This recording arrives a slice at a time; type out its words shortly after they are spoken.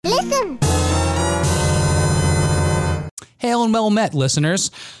Listen. Hail and well met, listeners.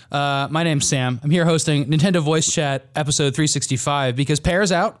 My name's Sam. I'm here hosting Nintendo Voice Chat episode 365 because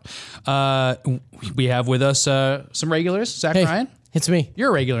Pear's out. We have with us some regulars. Zach Ryan. It's me.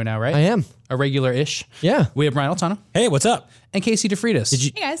 You're a regular now, right? I am. A regular-ish. Yeah. We have Brian Altano. Hey, what's up? And Casey DeFreitas. Hey,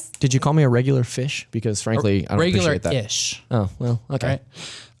 guys. Did you call me a regular fish? Because frankly, I don't appreciate that. Regular-ish. Oh, well, okay. Right.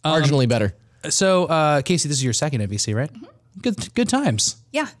 Marginally better. So, Casey, this is your second MVC, right? Mm-hmm. Good times.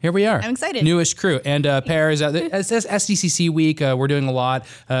 Yeah. Here we are. I'm excited. Newish crew. And Pear is out. It's SDCC week. We're doing a lot.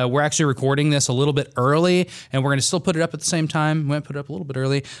 We're actually recording this a little bit early, and we're going to still put it up at the same time. We might put it up a little bit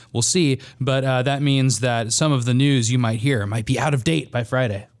early. We'll see. But that means that some of the news you might hear might be out of date by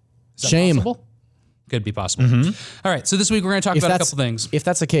Friday. Is that Shame. possible? Could be possible. Mm-hmm. All right. So this week we're going to talk about a couple things. If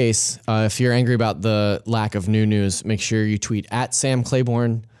that's the case, if you're angry about the lack of new news, make sure you tweet at Sam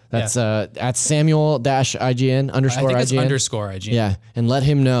Claiborne. That's at Samuel-IGN underscore I think it's IGN. underscore IGN. Yeah, and let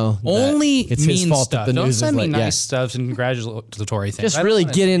him know only it's mean his fault stuff. that the Don't news send is me late. nice stuff and congratulatory things. Just really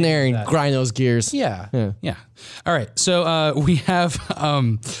get in there and grind those gears. Yeah. All right. So we have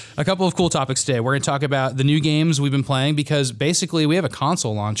a couple of cool topics today. We're going to talk about the new games we've been playing because basically we have a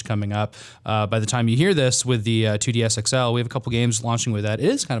console launch coming up. By the time you hear this with the 2DS XL, we have a couple games launching with that. It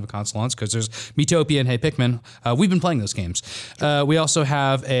is kind of a console launch because there's Miitopia and Hey Pikmin. We've been playing those games. We also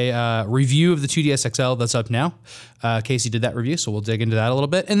have a review of the 2DS XL that's up now. Casey did that review, so we'll dig into that a little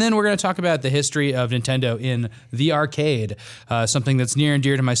bit. And then we're going to talk about the history of Nintendo in the arcade, something that's near and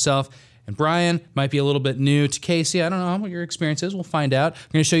dear to myself. And Brian might be a little bit new to Casey. I don't know what your experience is. We'll find out. I'm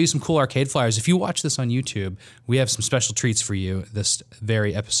going to show you some cool arcade flyers. If you watch this on YouTube, we have some special treats for you this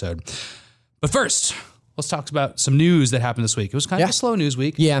very episode. But first, let's talk about some news that happened this week. It was kind of a slow news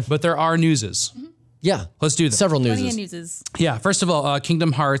week. Yeah. But there are newses. Mm-hmm. Yeah. Let's do them. Several Plenty newses. of newses. Yeah. First of all,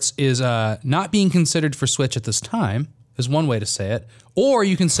 Kingdom Hearts is not being considered for Switch at this time, is one way to say it. Or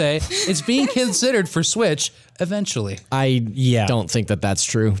you can say it's being considered for Switch eventually. I don't think that that's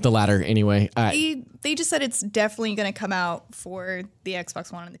true. The latter, anyway. They just said it's definitely going to come out for the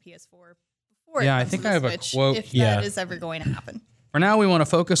Xbox One and the PS4 before. Yeah, it I comes think to I the have a Switch, quote. If that is ever going to happen. For now, we want to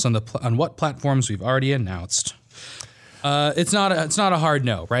focus on on what platforms we've already announced. It's not a hard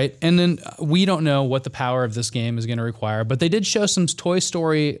no, right? And then we don't know what the power of this game is going to require, but they did show some Toy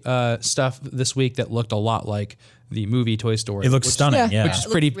Story stuff this week that looked a lot like the movie Toy Story. It looks stunning, yeah. Which is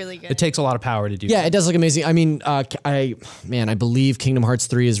It pretty. looks really good. It takes a lot of power to do. Yeah, it does look amazing. I mean, I believe Kingdom Hearts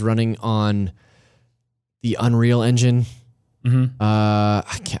 3 is running on the Unreal Engine. Mm-hmm. I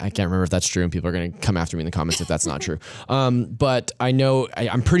can't remember if that's true, and people are going to come after me in the comments if that's not true. But I know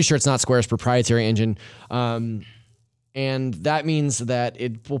I'm pretty sure it's not Square's proprietary engine. And that means that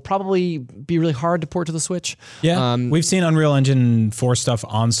it will probably be really hard to port to the Switch. Yeah, we've seen Unreal Engine 4 stuff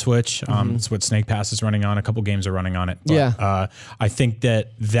on Switch. It's what Snake Pass is running on. A couple games are running on it. But, I think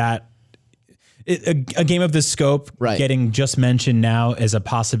that a game of this scope getting just mentioned now as a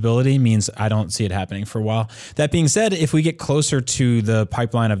possibility means I don't see it happening for a while. That being said, if we get closer to the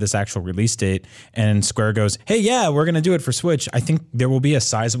pipeline of this actual release date and Square goes, hey, yeah, we're going to do it for Switch, I think there will be a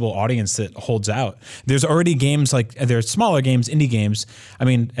sizable audience that holds out. There's already games there's smaller games, indie games. I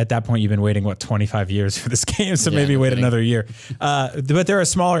mean, at that point, you've been waiting, 25 years for this game, so maybe wait another year. But there are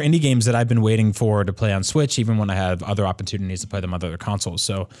smaller indie games that I've been waiting for to play on Switch, even when I have other opportunities to play them on other consoles.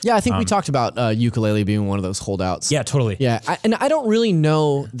 So yeah, I think we talked about Ukulele being one of those holdouts. Yeah, totally. Yeah, and I don't really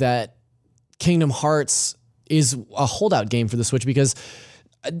know that Kingdom Hearts is a holdout game for the Switch because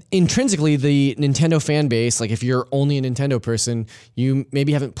intrinsically the Nintendo fan base, like if you're only a Nintendo person, you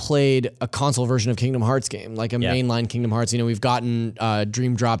maybe haven't played a console version of Kingdom Hearts game, like a mainline Kingdom Hearts. You know, we've gotten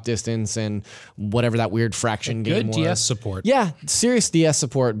Dream Drop Distance and whatever that weird fraction game was. Good DS support. Yeah, serious DS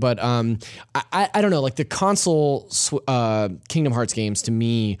support, but I don't know, like the console Kingdom Hearts games to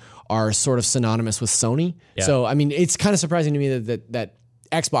me are sort of synonymous with Sony. Yeah. So, I mean, it's kind of surprising to me that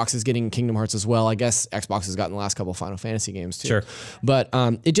Xbox is getting Kingdom Hearts as well. I guess Xbox has gotten the last couple of Final Fantasy games too. Sure. But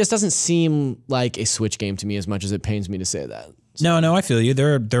it just doesn't seem like a Switch game to me as much as it pains me to say that. So. No, I feel you.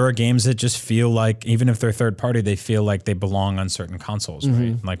 There are games that just feel like, even if they're third party, they feel like they belong on certain consoles,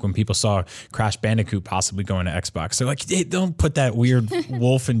 right? Like when people saw Crash Bandicoot possibly going to Xbox, they're like, hey, don't put that weird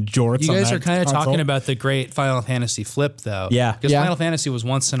wolf and jorts on that. You guys are kind of console. talking about the great Final Fantasy flip, though. Yeah. Because Final Fantasy was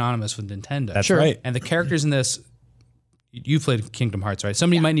once synonymous with Nintendo. That's right. And the characters in this, you played Kingdom Hearts, right?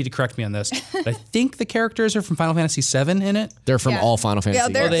 Somebody might need to correct me on this. But I think the characters are from Final Fantasy VII in it. They're from all Final Fantasy Yeah,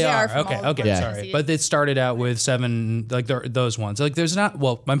 games. They are. from all Okay, Final sorry. Fantasy. But it started out with 7, like those ones. Like there's not,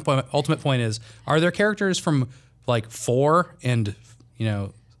 well, my ultimate point is, are there characters from like 4 and,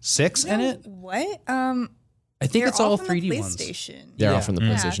 6 in it? What? I think it's all from 3D the ones. PlayStation. They're all from the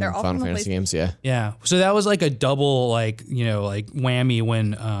PlayStation they're all from Final the Fantasy PlayStation. games. Yeah. Yeah. So that was like a double, like, like whammy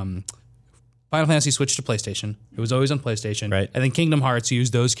when Final Fantasy switched to PlayStation. It was always on PlayStation. Right. And then Kingdom Hearts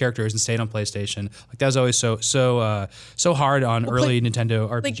used those characters and stayed on PlayStation. Like that was always so hard on early Nintendo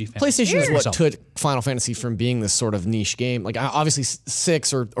RPG fans. PlayStation is what Yourself. took Final Fantasy from being this sort of niche game. Like obviously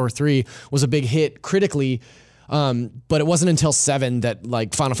 6 or 3 was a big hit critically, but it wasn't until 7 that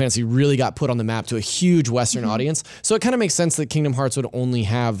like Final Fantasy really got put on the map to a huge Western audience. So it kind of makes sense that Kingdom Hearts would only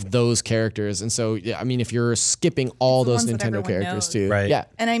have those characters. And so, yeah, I mean, if you're skipping all the those ones that Nintendo everyone characters knows. too, Right. yeah.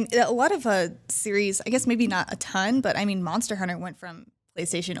 And a lot of series, I guess maybe not a ton, but I mean, Monster Hunter went from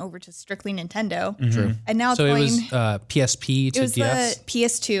PlayStation over to strictly Nintendo. True. And now it's So it going. was PSP to It was DS? the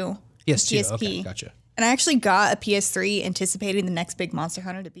PS2. PS2. PSP. Okay, gotcha. And I actually got a PS3 anticipating the next big Monster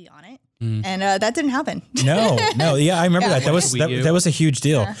Hunter to be on it. And that didn't happen. No, yeah, I remember that. That was Wii U. that was a huge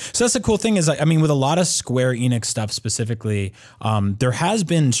deal. So that's the cool thing is, I mean, with a lot of Square Enix stuff specifically, there has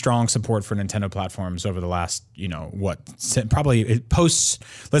been strong support for Nintendo platforms over the last, probably post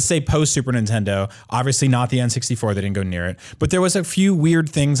Super Nintendo. Obviously, not the N64; they didn't go near it. But there was a few weird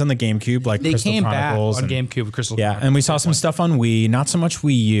things on the GameCube, like They Crystal came Chronicles back on and- GameCube with Crystal Yeah, Chronicles. and we saw some stuff on Wii, not so much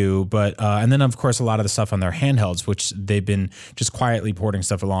Wii U, but and then of course a lot of the stuff on their handhelds, which they've been just quietly porting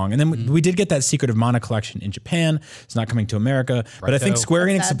stuff along. And then we did get that Secret of Mana collection in Japan. It's not coming to America, but I think Righto. Square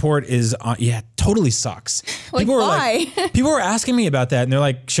Enix That's sad. support is totally sucks. Like, why? People were asking me about that, and they're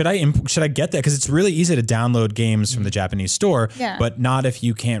like, should I get that? Because it's really easy to download games from the Japanese store, Yeah. but not if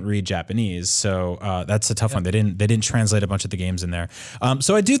you can't read Japanese. So that's a tough one. They didn't translate a bunch of the games in there.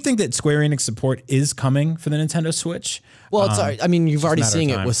 So I do think that Square Enix support is coming for the Nintendo Switch. Well, I mean, you've already matter of seen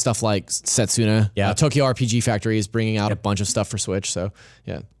it time. with stuff like Setsuna. Yeah. Tokyo RPG Factory is bringing out a bunch of stuff for Switch. So,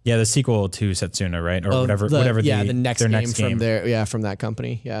 yeah. Yeah, the sequel to Setsuna, right? Or whatever the their next game from that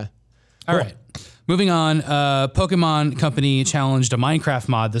company. Yeah. All right. Moving on, Pokemon Company challenged a Minecraft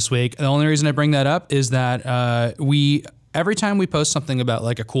mod this week. The only reason I bring that up is that every time we post something about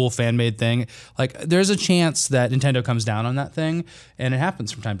like a cool fan-made thing, like there's a chance that Nintendo comes down on that thing, and it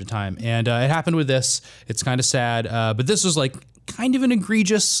happens from time to time. And it happened with this. It's kind of sad, but this was like kind of an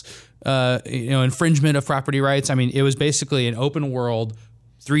egregious, infringement of property rights. I mean, it was basically an open world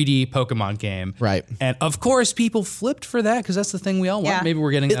 3D Pokemon game. Right. And of course, people flipped for that because that's the thing we all want. Yeah. Maybe we're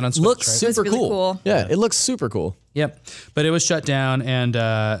getting that on Switch, Looks right? super really cool. cool. Yeah, it looks super cool. Yep. But it was shut down, and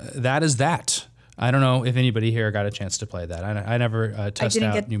that is that. I don't know if anybody here got a chance to play that. I never tested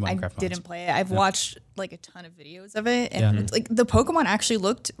out new Minecraft mods. I didn't play it. I've watched like a ton of videos of it, and it's, like the Pokemon actually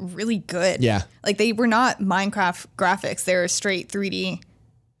looked really good. Yeah. Like they were not Minecraft graphics; they were straight 3D,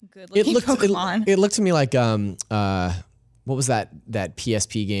 good looking Pokemon. It looked to me like what was that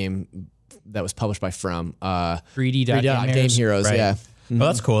PSP game that was published by From 3D Game Heroes. Right. Yeah. Well,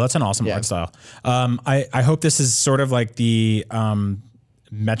 that's cool. That's an awesome art style. I hope this is sort of like the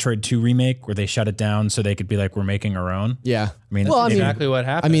Metroid 2 remake where they shut it down so they could be like, we're making our own. Yeah. I mean, Exactly what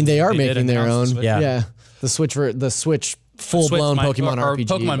happened. I mean, they are did making their announce own. the Switch. Yeah. The Switch full blown Pokemon or RPG.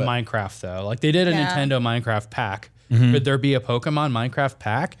 Pokemon but Minecraft though. Like they did a Yeah. Nintendo Minecraft pack. Could there be a Pokemon Minecraft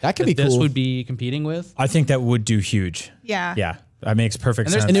pack That could be this cool. would be competing with? I think that would do huge. Yeah. Yeah. That makes perfect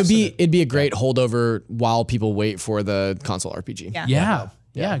sense. And it'd be a great holdover while people wait for the console RPG. Yeah.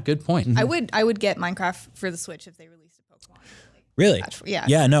 Yeah. Good point. I would get Minecraft for the Switch if they released a Pokemon. Like, Really? Yeah.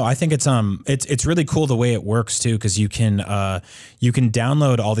 Yeah. No, I think it's really cool the way it works too, because you can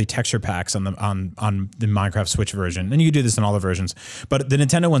download all the texture packs on the Minecraft Switch version, and you can do this in all the versions. But the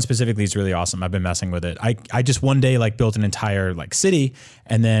Nintendo one specifically is really awesome. I've been messing with it. I just one day like built an entire like city,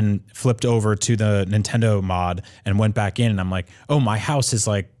 and then flipped over to the Nintendo mod and went back in, and I'm like, oh, my house is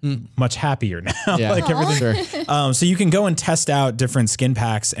like much happier now. Yeah. Like everything. Sure. So you can go and test out different skin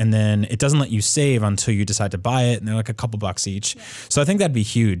packs, and then it doesn't let you save until you decide to buy it, and they're like a couple bucks each. So I think that'd be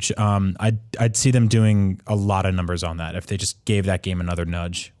huge. I'd see them doing a lot of numbers on that if they just gave that game another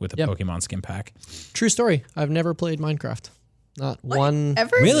nudge with a Pokemon skin pack. True story. I've never played Minecraft. Not one.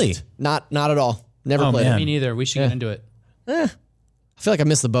 Ever? Really? Not at all. Never Oh, played man. Me it. neither. We should get into it. I feel like I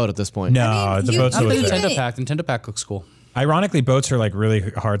missed the boat at this point. No, I mean, the you- boat's you always can- good. Nintendo pack looks cool. Ironically, boats are like really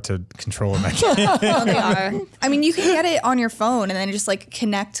hard to control in that game. Oh, they are. I mean, you can get it on your phone and then just like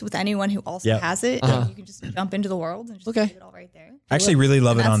connect with anyone who also Yep. has it. And you can just jump into the world and just Okay. get it all right there. I actually really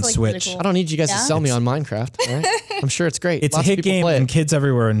love it That's, on like, really Switch. cool. I don't need you guys to Yeah? sell me on Minecraft. All right? I'm sure it's great. It's Lots a of hit people game, play it. and kids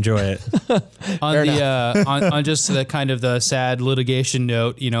everywhere enjoy it. On the on just the kind of the sad litigation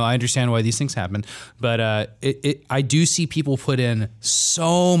note, I understand why these things happen, but I do see people put in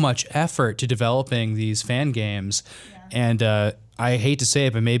so much effort to developing these fan games, and I hate to say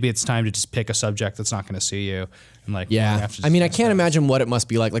it, but maybe it's time to just pick a subject that's not going to sue you. And like, Yeah. I mean, I can't imagine what it must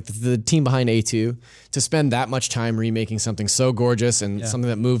be like the team behind A2 to spend that much time remaking something so gorgeous and something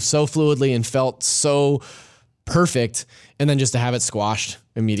that moved so fluidly and felt so perfect, and then just to have it squashed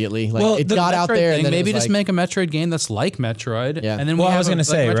immediately. Like it got out there, and then maybe just make a Metroid game that's like Metroid. Yeah. And then I was going to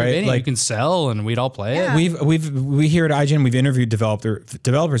say, right? Like you can sell, and we'd all play it. We here at IGN, we've interviewed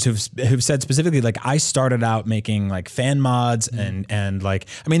developers who've said specifically, like, I started out making like fan mods and like,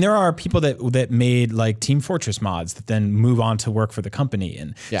 I mean, there are people that made like Team Fortress mods that then move on to work for the company,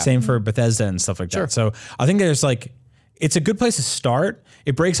 and same for Bethesda and stuff like that. So I think there's like, it's a good place to start.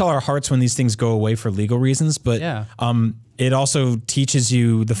 It breaks all our hearts when these things go away for legal reasons, but it also teaches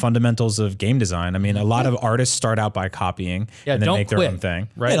you the fundamentals of game design. I mean, a lot of artists start out by copying and then make their own thing.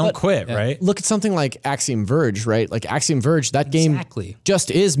 Right? Yeah, don't quit, right? Look at something like Axiom Verge, right? Like Axiom Verge, that game just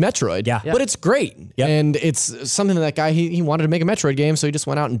is Metroid, but it's great. Yep. And it's something that guy, he wanted to make a Metroid game, so he just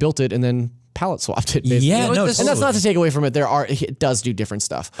went out and built it and then palette swapped it, basically. Yeah, no, and that's not to take away from it. It does do different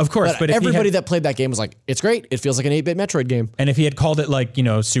stuff. Of course, but everybody that played that game was like, it's great. It feels like an 8-bit Metroid game. And if he had called it like,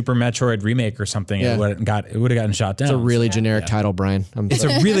 Super Metroid Remake or something, it would have gotten shot down. It's a really generic title, Brian. It's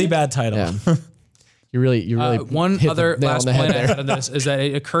a really bad title. Yeah. You really one other last point I had on this is that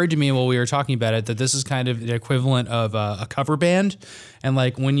it occurred to me while we were talking about it that this is kind of the equivalent of a cover band. And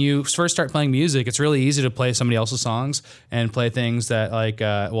like when you first start playing music, it's really easy to play somebody else's songs and play things that like,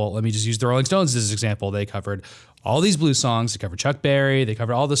 let me just use the Rolling Stones as an example. They covered all these blues songs. They covered Chuck Berry. They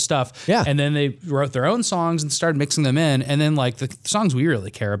covered all this stuff. Yeah. And then they wrote their own songs and started mixing them in. And then like the songs we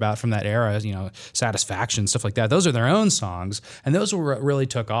really care about from that era, Satisfaction, stuff like that. Those are their own songs. And those were what really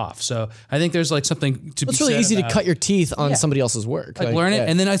took off. So I think there's like something to be It's really said easy about, to cut your teeth on somebody else's work. like learn it.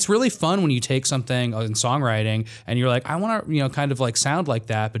 And then it's really fun when you take something in songwriting and you're like, I want to, kind of like sound like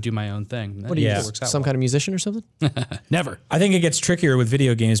that, but do my own thing. What do you some kind of musician or something? Never. I think it gets trickier with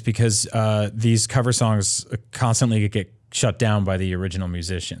video games because these cover songs constantly get shut down by the original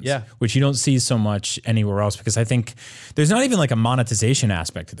musicians, which you don't see so much anywhere else, because I think there's not even like a monetization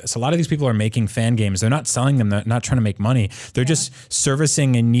aspect to this. A lot of these people are making fan games. They're not selling them. They're not trying to make money. They're just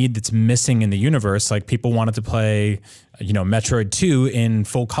servicing a need that's missing in the universe. Like people wanted to play, Metroid 2 in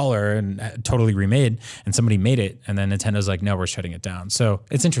full color and totally remade, and somebody made it, and then Nintendo's like, no, we're shutting it down. So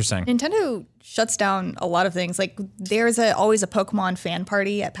it's interesting. Nintendo shuts down a lot of things. Like there's always a Pokemon fan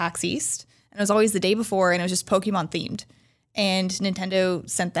party at PAX East, and it was always the day before, and it was just Pokemon themed. And Nintendo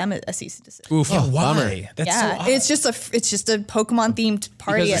sent them a cease and desist. Oof, why? That's so odd. it's just a Pokemon themed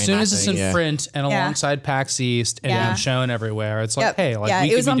party. Because as soon as it's in print and alongside PAX East and shown everywhere, it's like, hey, like we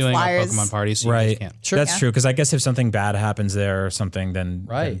could be doing flyers. a Pokemon party, so you just can't. Sure. That's true, because I guess if something bad happens there or something, then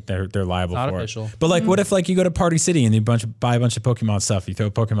they're liable Not for official. it. But like, what if like you go to Party City and you buy a bunch of Pokemon stuff? You throw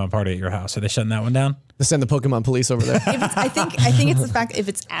a Pokemon party at your house. Are they shutting that one down? They send the Pokemon police over there. I think it's the fact if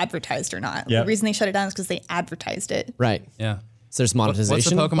it's advertised or not. The reason they shut it down is because they advertised it. Right. Yeah. So there's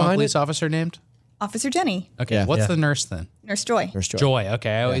monetization. What's the Pokemon police officer named? Officer Jenny. Okay. What's the nurse then? Nurse Joy. Joy.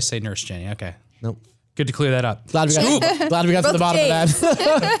 Okay. I always say Nurse Jenny. Okay. Nope. Good to clear that up. Glad we got to the bottom of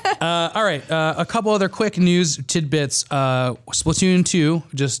that. All right. A couple other quick news tidbits. Splatoon 2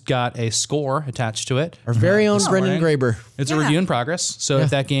 just got a score attached to it. Our very own Brendan Graber. It's a review in progress. So if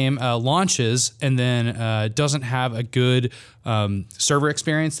that game launches and then doesn't have a good server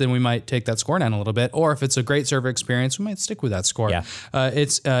experience, then we might take that score down a little bit. Or if it's a great server experience, we might stick with that score. Yeah.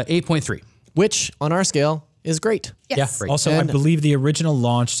 It's 8.3. Which, on our scale, is great. Yes. Yeah. Also, I believe the original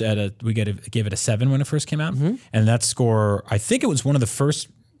launched at we gave it a 7 when it first came out, and that score, I think it was one of the first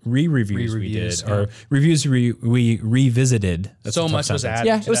re-reviews we did, or reviews we revisited. That's so much was added.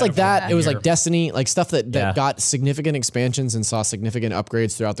 Yeah, it was like that. It was like Destiny, like stuff that got significant expansions and saw significant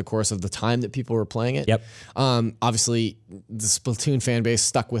upgrades throughout the course of the time that people were playing it. Yep. Obviously, the Splatoon fan base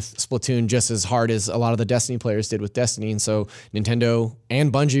stuck with Splatoon just as hard as a lot of the Destiny players did with Destiny, and so Nintendo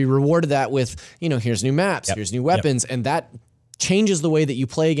and Bungie rewarded that with, here's new maps, here's new weapons, and that changes the way that you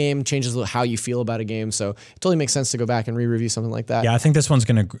play a game, changes how you feel about a game. So it totally makes sense to go back and re-review something like that. Yeah, I think this one's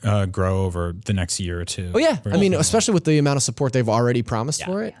going to grow over the next year or two. Oh yeah, I mean, especially with the amount of support they've already promised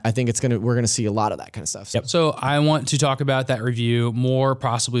for it, I think we're going to see a lot of that kind of stuff. So I want to talk about that review more,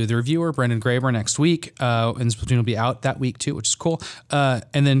 possibly with the reviewer, Brendan Graber, next week. And Splatoon will be out that week too, which is cool.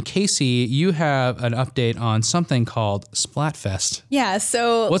 And then Casey, you have an update on something called Splatfest. Yeah,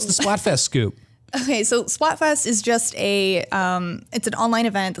 so... What's the Splatfest scoop? Okay, so Splatfest is just it's an online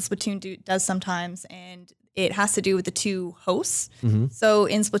event that Splatoon does sometimes, and it has to do with the two hosts. So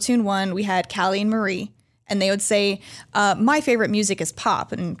in Splatoon 1, we had Callie and Marie, and they would say, my favorite music is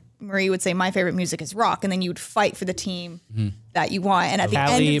pop, and Marie would say, my favorite music is rock, and then you would fight for the team that you want. And at the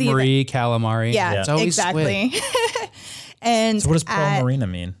end of the Marie, event, Calamari. yeah, It's always exactly. And So what does Pearl Marina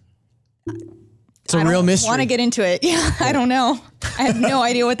mean? It's a real mystery. I want to get into it. Yeah, I don't know. I have no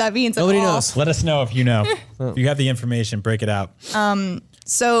idea what that means. Nobody knows. Let us know if you know. If you have the information, break it out.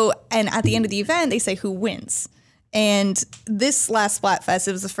 So, and at the end of the event, they say who wins. And this last Splatfest,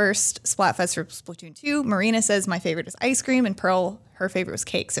 it was the first Splatfest for Splatoon 2. Marina says my favorite is ice cream, and Pearl, her favorite was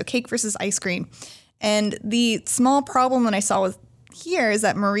cake. So cake versus ice cream. And the small problem that I saw with here is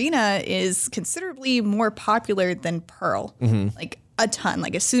that Marina is considerably more popular than Pearl. Like a ton.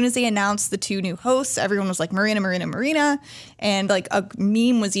 Like as soon as they announced the two new hosts, everyone was like Marina, Marina, Marina. And like a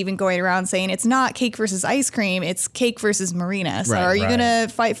meme was even going around saying it's not cake versus ice cream, it's cake versus Marina. So are you going to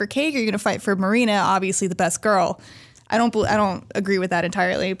fight for cake or are you going to fight for Marina, obviously the best girl? I don't agree with that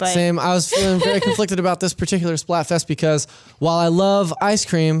entirely, but Same. I was feeling very conflicted about this particular Splatfest because while I love ice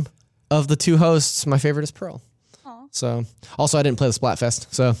cream, of the two hosts, my favorite is Pearl. So, also, I didn't play the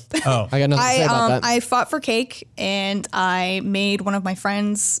Splatfest, so I got nothing to say about that. I fought for cake, and I made one of my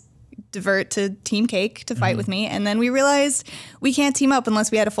friends divert to Team Cake to fight with me, and then we realized we can't team up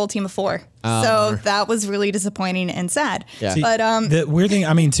unless we had a full team of 4. So that was really disappointing and sad. Yeah. See, But the weird thing,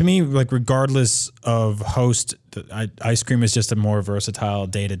 I mean, to me, like regardless of host, ice cream is just a more versatile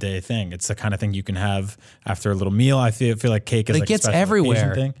day-to-day thing. It's the kind of thing you can have after a little meal. I feel like cake is It like gets a special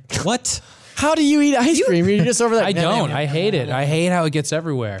everywhere. occasion thing. What? How do you eat ice cream? You're just over there. I don't. I hate it. I hate how it gets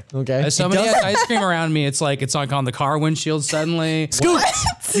everywhere. Okay. As somebody has ice cream around me, it's like on the car windshield suddenly. Scoop!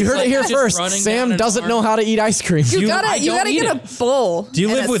 You heard it here just first. running down Sam an doesn't arm. know how to eat ice cream. you I gotta don't eat get it. a bowl. Do you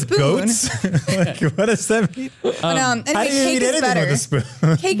and live a with spoon. goats? Like, what does that mean? But, How anyway, do you cake eat is anything better. with a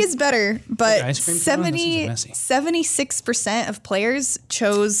spoon? Cake is better, but ice cream cone? This is messy. 76% of players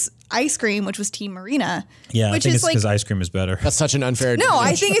chose ice cream, which was Team Marina. Yeah, I which think is it's like because ice cream is better. That's such an unfair. no,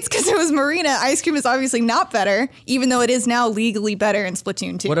 I think it's because it was Marina. Ice cream is obviously not better, even though it is now legally better in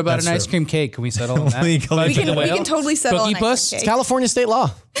Splatoon 2. What about That's an ice true. cream cake? Can we settle on that? Legally we can totally settle on Cookie ice Puss? cream cake. California state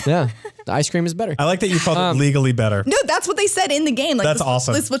law. Yeah, the ice cream is better. I like that you called it legally better. No, that's what they said in the game. Like That's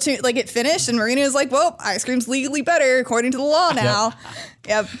awesome. The Splatoon, like it finished, and Marina was like, "Well, ice cream's legally better according to the law now."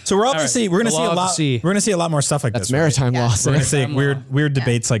 Yep. So we're obviously we're gonna The see law a of the lot. sea. We're gonna see a lot more stuff like That's this. right? maritime law. We're gonna Sir. see weird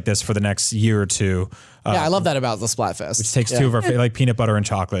debates like this for the next year or two. Yeah, I love that about the Splatfest. Which takes two of our like peanut butter and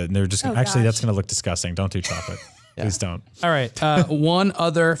chocolate, and they're just actually gosh. that's gonna look disgusting. Don't do chocolate. Please don't. All right. One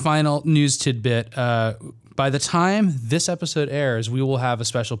other final news tidbit. By the time this episode airs, we will have a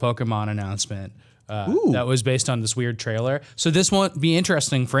special Pokemon announcement that was based on this weird trailer. So this won't be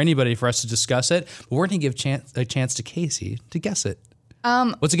interesting for anybody for us to discuss it, but we're going to give a chance to Casey to guess it.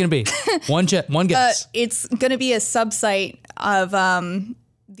 What's it going to be? One guess. It's going to be a subsite of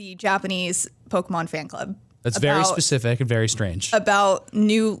the Japanese Pokemon fan club. That's very specific and very strange. About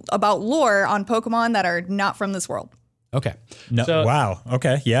lore on Pokemon that are not from this world. Okay. No. So, Wow.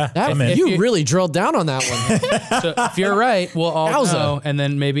 Okay. Yeah. That, I'm in. you really drilled down on that one. so if you're right, we'll all Yowza. know. And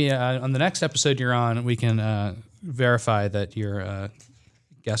then maybe on the next episode you're on, we can verify that your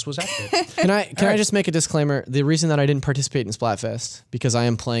guess was accurate. Can I just make a disclaimer? The reason that I didn't participate in Splatfest, because I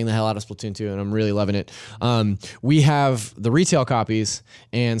am playing the hell out of Splatoon 2 and I'm really loving it. We have the retail copies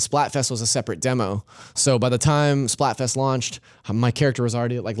and Splatfest was a separate demo. So by the time Splatfest launched, my character was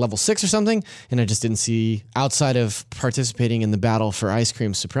already at like level 6 or something, and I just didn't see, outside of participating in the battle for ice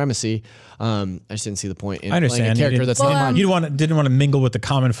cream supremacy, I just didn't see the point in I playing a understand. character that's not mine. You didn't want to mingle with the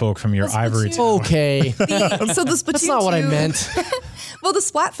common folk from your ivory town. Okay. So the Splatoon That's not what I 2 meant. Well, the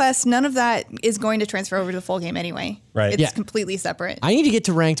Splatfest, none of that is going to transfer over to the full game anyway. Right. It's Yeah. completely separate. I need to get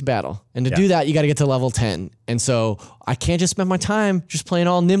to ranked battle. And to do that, you got to get to level 10. And so I can't just spend my time just playing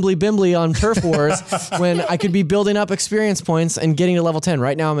all nimbly bimbly on Turf Wars when I could be building up experience points and getting to level 10.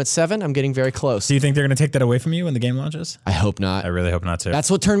 Right now I'm at 7. I'm getting very close. Do you think they're going to take that away from you when the game launches? I hope not. I really hope not too.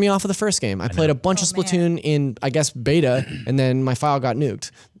 That's what turned me off of the first game. I played a bunch of Splatoon in, I guess, beta, and then my file got nuked.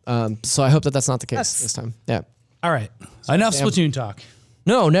 So I hope that that's not the case this time. Yeah. All right. Enough Splatoon talk.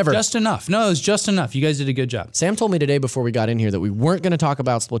 No, never. Just enough. No, it was just enough. You guys did a good job. Sam told me today before we got in here that we weren't going to talk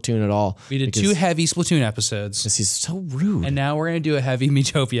about Splatoon at all. We did because 2 heavy Splatoon episodes, He's so rude. and now we're going to do a heavy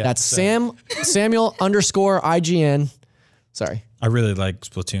Metopia. That's episode. Samuel_IGN. Sorry. I really like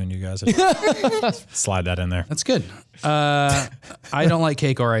Splatoon, you guys. Slide that in there. That's good. I don't like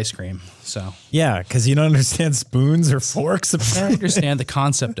cake or ice cream, so Yeah, because you don't understand spoons or forks. I understand the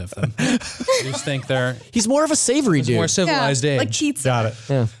concept of them. I just think they're He's more of a savory dude. more civilized age. like pizza. Got it.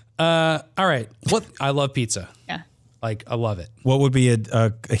 Yeah. All right. What I love pizza. Yeah. Like I love it. What would be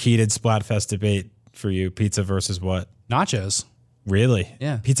a heated Splatfest debate for you? Pizza versus what? Nachos. Really?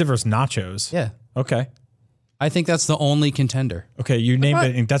 Yeah. Pizza versus nachos? Yeah. Okay. I think that's the only contender. Okay, you named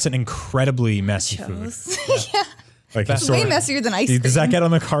it. That's an incredibly messy food. yeah. Like Way messier than ice cream. Does that get on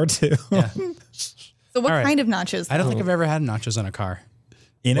the card too? So what All right. kind of nachos? I don't think I've ever had nachos on a car.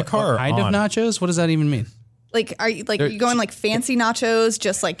 In a car, What kind of nachos? What does that even mean? Like, are you you going like fancy nachos,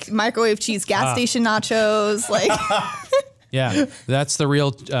 just like microwave cheese gas station nachos? Like, Yeah, that's the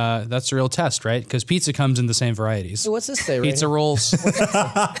real test, right? Because pizza comes in the same varieties. What's this say? Right Pizza rolls.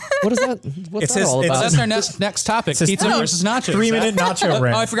 What is that? What's that all it's about? That's our next topic: pizza versus nachos. 3-minute nacho Oh,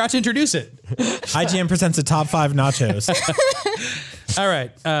 rant. I forgot to introduce it. IGN presents the top 5 nachos. All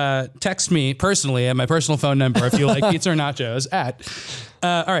right, text me personally at my personal phone number if you like pizza or nachos at.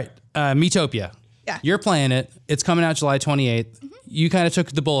 All right, Metopia. Yeah. You're playing it. It's coming out July 28th. You kind of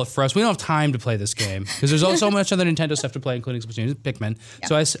took the bullet for us. We don't have time to play this game because there's also so much other Nintendo stuff to play, including Splatoon, Pikmin.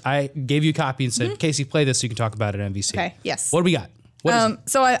 Yeah. So I gave you a copy and said, Casey, play this so you can talk about it at MVC. Okay, yes. What do we got? What is it?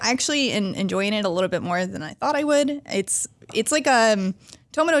 So I actually enjoying it a little bit more than I thought I would. It's like a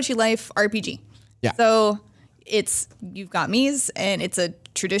Tomodachi Life RPG. Yeah. So you've got Mii's and it's a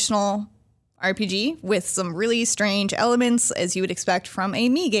traditional RPG with some really strange elements as you would expect from a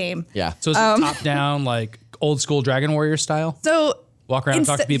Mii game. Yeah. So it's top down, like old school Dragon Warrior style? So Walk around and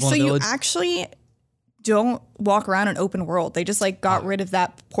talk to people in the village? So you actually don't walk around an open world. They just like got rid of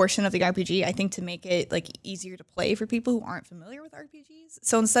that portion of the RPG, I think, to make it like easier to play for people who aren't familiar with RPGs.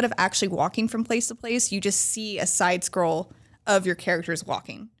 So instead of actually walking from place to place, you just see a side scroll of your characters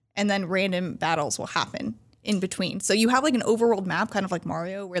walking, and then random battles will happen in between. So you have like an overworld map, kind of like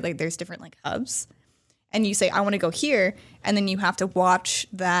Mario, where like there's different like hubs, and you say, I want to go here, and then you have to watch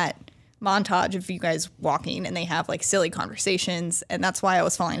that montage of you guys walking, and they have like silly conversations, and that's why I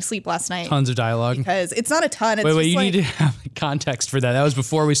was falling asleep last night. Tons of dialogue. Because it's not a ton. It's Wait, just you like, need to have context for that. That was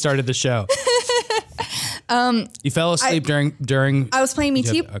before we started the show. You fell asleep during. I was playing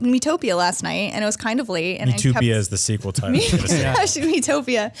Metopia. Metopia last night, and it was kind of late. And Metopia is the sequel title.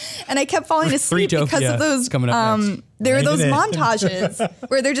 Metopia, and I kept falling asleep because of those. Coming up next. There are those Rated it. montages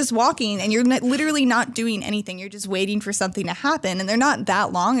where they're just walking, and you're literally not doing anything. You're just waiting for something to happen, and they're not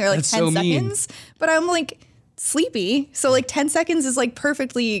that long. They're like That's 10 so mean. seconds. But I'm like sleepy, so like 10 seconds is like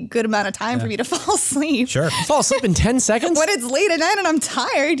perfectly good amount of time for me to fall asleep. Sure. Fall asleep in 10 seconds? When it's late at night and I'm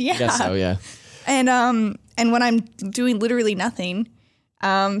tired, yeah. Guess so, yeah. And when I'm doing literally nothing. So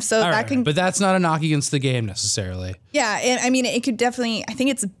All that right, can, but that's not a knock against the game necessarily. yeah. And I mean, it could definitely, I think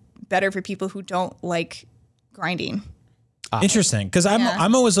it's better for people who don't like grinding. Interesting, because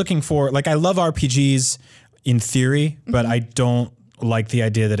I'm always looking for, like, I love RPGs in theory, but I don't like the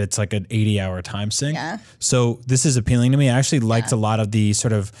idea that it's like an 80-hour time sink. Yeah. So this is appealing to me. I actually liked a lot of the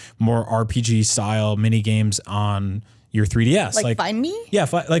sort of more RPG style mini games on your 3DS. Like Find Me? Yeah,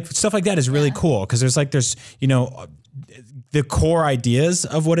 like stuff like that is really cool because there's the core ideas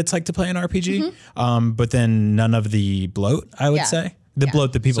of what it's like to play an RPG, but then none of the bloat, I would Yeah. say. The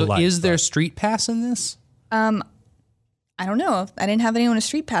bloat that people So like. is there Street Pass in this? I don't know. I didn't have anyone to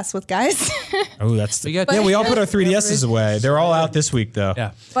street pass with, guys. Oh, that's We got- yeah. We all put our 3DSs away. They're all out this week, though.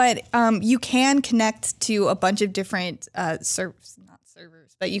 Yeah. But you can connect to a bunch of different not servers,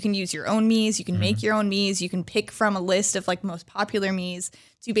 but you can use your own Mii's. You can make your own Mii's. You can pick from a list of like most popular Mii's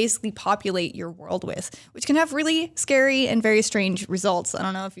to basically populate your world with, which can have really scary and very strange results. I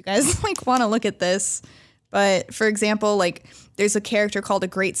don't know if you guys like want to look at this, but for example, like there's a character called a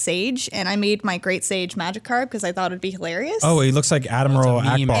Great Sage, and I made my Great Sage Magikarp because I thought it'd be hilarious. Oh, he looks like Admiral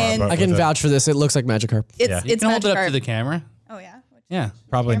That's a meme. Akbar. And- but I can with a- vouch for this. It looks like Magikarp. it's You can hold it up Magikarp. to the camera. Oh yeah. Yeah.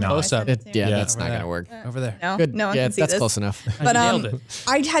 Probably Camera not. Close up. sent it to Yeah, me. that's not Over going there. to work. Over there. No, Good. no one yeah, can see that's this. close enough. But nailed it.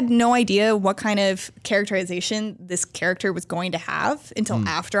 I had no idea what kind of characterization this character was going to have until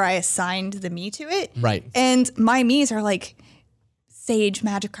after I assigned the Mii to it. Right. And my Mii's are like, Sage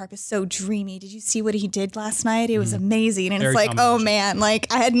Magikarp is so dreamy. Did you see what he did last night? It was amazing. And Very it's like, oh combination. man,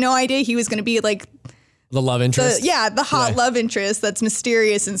 like I had no idea he was going to be like The love interest. the hot love interest that's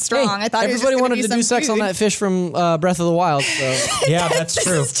mysterious and strong. Hey, I thought it was just everybody gonna wanted be to do some sex on dude. that fish from Breath of the Wild. So Yeah, that's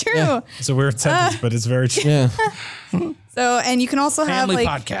true. It's true. Yeah. It's a weird sentence, but it's very true. yeah, So, and you can also have Family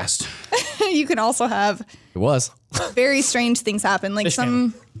like, podcast. you can also have it was. very strange things happen. Like Fish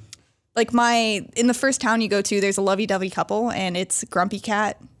in the first town you go to, there's a lovey-dovey couple, and it's Grumpy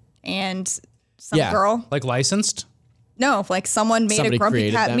Cat and some Yeah. girl. Like licensed? No, like someone made Somebody a Grumpy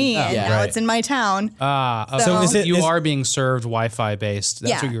created Cat them. me, Oh. and Yeah. now Right. it's in my town. So is it- you is- are being served Wi-Fi based. That's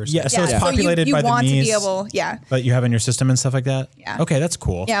Yeah. what you were saying. Yeah, so it's so populated you by the want to be Mii's able, yeah, that you have in your system and stuff like that. Yeah. Okay, that's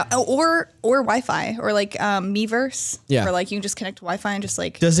cool. yeah, or Wi-Fi, or like Miiverse, Yeah. where like you can just connect to Wi-Fi and just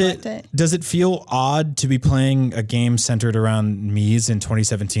like Does select it feel odd to be playing a game centered around Mii's in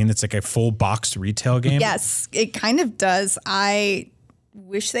 2017? That's like a full boxed retail game. Yes, it kind of does. I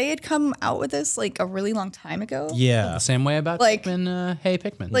wish they had come out with this like a really long time ago. Yeah. The same way about Like- Pikmin. Hey,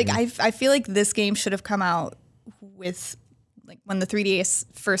 Pikmin. Like I feel like this game should have come out with like when the 3DS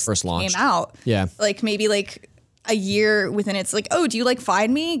first came launched. out. Yeah. Like maybe like a year within it's like, oh, do you like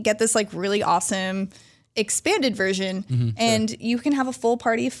Find Me? Get this like really awesome expanded version and you can have a full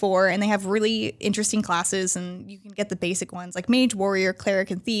party of 4 and they have really interesting classes and you can get the basic ones like Mage, Warrior,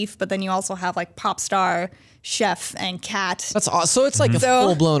 Cleric, and Thief, but then you also have like Pop Star, Chef, and Cat. That's awesome. So it's like a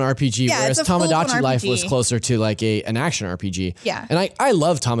full-blown RPG, Yeah, whereas it's a full-blown Tamagotchi Life was RPG. closer to like an action RPG. Yeah. And I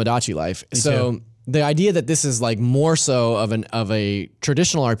love Tamagotchi Life. So the idea that this is like more so of a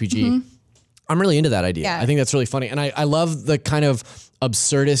traditional RPG, I'm really into that idea. Yeah. I think that's really funny. And I love the kind of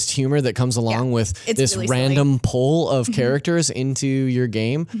absurdist humor that comes along with It's this really random pull of characters into your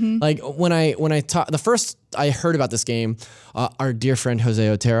game. Like when I the first I heard about this game, our dear friend Jose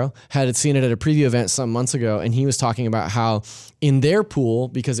Otero had seen it at a preview event some months ago, and he was talking about how in their pool,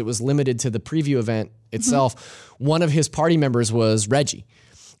 because it was limited to the preview event itself, one of his party members was Reggie.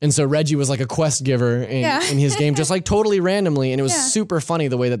 And so Reggie was like a quest giver in his game, just like totally randomly. And it was super funny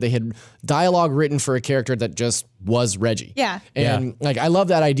the way that they had dialogue written for a character that just was Reggie. Yeah. And like, I love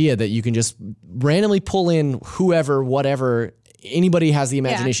that idea that you can just randomly pull in whoever, whatever, anybody has the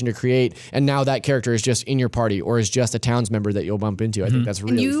imagination to create. And now that character is just in your party or is just a towns member that you'll bump into. I think that's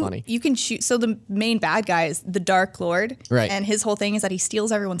really funny. You can shoot. So the main bad guy is the Dark Lord. Right. And his whole thing is that he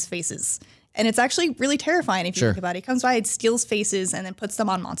steals everyone's faces. And it's actually really terrifying if you think about it. He comes by, steals faces, and then puts them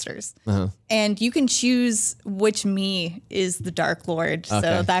on monsters. And you can choose which me is the Dark Lord. So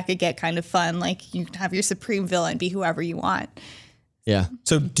that could get kind of fun. Like you can have your supreme villain be whoever you want. Yeah.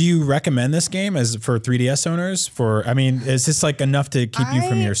 So do you recommend this game as for 3DS owners? Is this like enough to keep you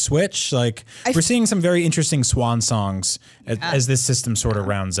from your Switch? Like we're seeing some very interesting swan songs as this system sort of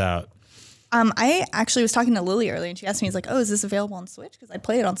rounds out. I actually was talking to Lily earlier, and she asked me, "Is like, oh, is this available on Switch? Because I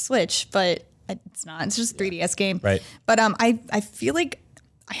played it on Switch, but it's not. It's just a 3DS game, right?" But I feel like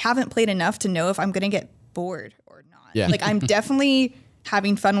I haven't played enough to know if I'm gonna get bored or not. Yeah. Like I'm definitely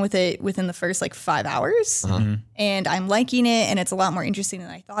having fun with it within the first like 5 hours, and I'm liking it, and it's a lot more interesting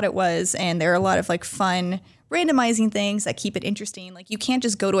than I thought it was. And there are a lot of like fun randomizing things that keep it interesting. Like you can't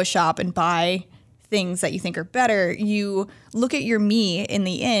just go to a shop and buy things that you think are better. You look at your me in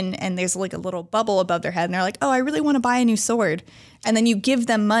the inn and there's like a little bubble above their head and they're like, oh, I really want to buy a new sword. And then you give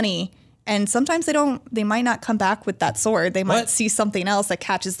them money and sometimes they might not come back with that sword. They might see something else that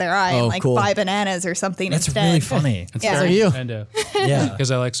catches their eye and like buy bananas or something That's instead. really funny. It's Yeah. very So you. Nintendo. Yeah.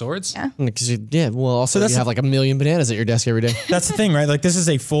 Because I like swords. Yeah. Well, also you have like a million bananas at your desk every day. That's the thing, right? Like this is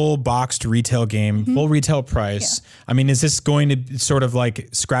a full boxed retail game, full retail price. Yeah. I mean, is this going to sort of like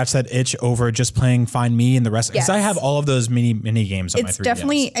scratch that itch over just playing Find Me and the rest? Because I have all of those mini games on my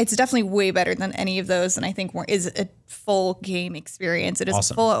 3DS. It's definitely way better than any of those, and I think is a full game experience. It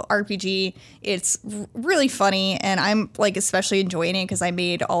is a full RPG. It's really funny, and I'm like especially enjoying it because I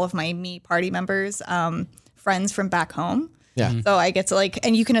made all of my me party members friends from back home. Yeah. So I get to like,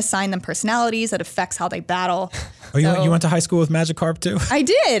 and you can assign them personalities that affects how they battle. Oh, you went to high school with Magikarp too? I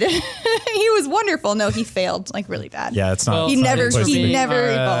did. He was wonderful. No, he failed like really bad. Yeah, it's not. Well, He funny. never For being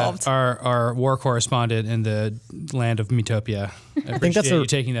evolved. Our war correspondent in the land of Metopia. I think that's you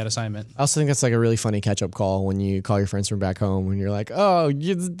taking that assignment. I also think that's like a really funny catch-up call when you call your friends from back home when you're like, oh,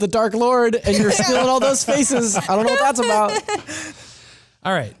 you're the Dark Lord and you're stealing all those faces. I don't know what that's about.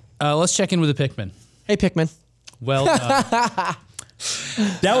 All right. Let's check in with the Pikmin. Hey, Pikmin. Well, that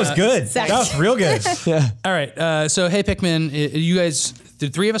was good. That was real good. all right. So, hey, Pikmin, you guys,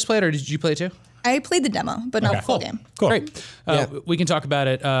 did 3 of us play it or did you play it too? I played the demo, but not the full game. Cool. Great. We can talk about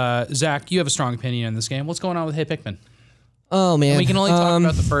it. Zach, you have a strong opinion in this game. What's going on with Hey Pikmin? Oh, man. And we can only talk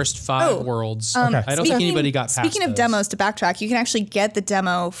about the first 5 worlds. I don't think anybody got past Speaking of those. demos, to backtrack, you can actually get the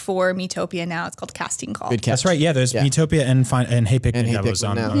demo for Metopia now. It's called Casting Call. Good catch. That's right. Yeah, there's Metopia and Hey Pikmin Hey demos Pikmin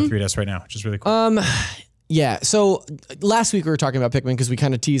on now. 3DS right now, which is really cool. Yeah, so last week we were talking about Pikmin because we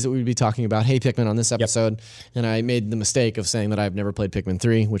kind of teased that we'd be talking about Hey Pikmin on this episode, and I made the mistake of saying that I've never played Pikmin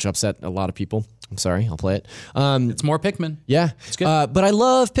 3, which upset a lot of people. I'm sorry, I'll play it. It's more Pikmin. Yeah, it's good. But I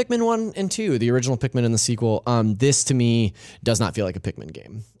love Pikmin 1 and 2, the original Pikmin and the sequel. This to me does not feel like a Pikmin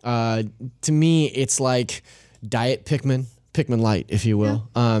game. To me, it's like Diet Pikmin, Pikmin Light, if you will.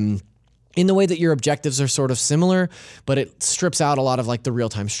 In the way that your objectives are sort of similar, but it strips out a lot of like the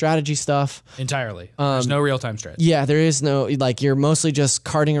real-time strategy stuff. Entirely. There's no real-time strategy. Yeah, there is no, like you're mostly just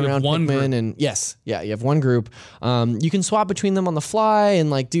carting around one Pikmin group. and you have one group. You can swap between them on the fly and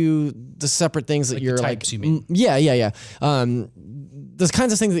like do the separate things that you're types, like, you mean? yeah. Those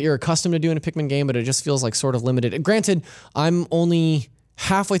kinds of things that you're accustomed to do in a Pikmin game, but it just feels like sort of limited. Granted, I'm only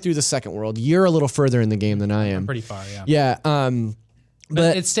halfway through the second world. You're a little further in the game than I am. Pretty far, yeah. Yeah.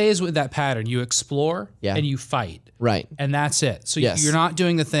 But it stays with that pattern. You explore and you fight. Right. And that's it. So you're not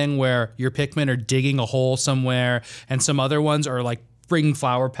doing the thing where your Pikmin are digging a hole somewhere and some other ones are like bringing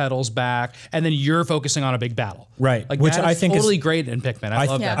flower petals back, and then you're focusing on a big battle. Right. Like Which that I is think totally is great in Pikmin. I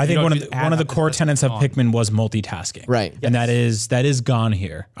love that. I think one of the core tenets of Pikmin was multitasking. Right. And that is gone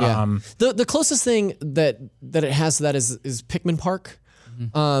here. Yeah. The closest thing that it has to that is Pikmin Park.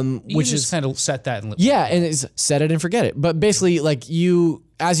 Which is kind of set that and and it's set it and forget it. But basically, like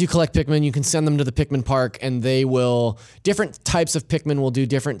as you collect Pikmin, you can send them to the Pikmin Park, and different types of Pikmin will do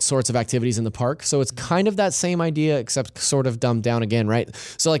different sorts of activities in the park. So it's kind of that same idea, except sort of dumbed down again, right?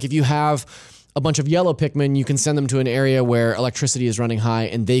 So like if you have a bunch of yellow Pikmin, you can send them to an area where electricity is running high,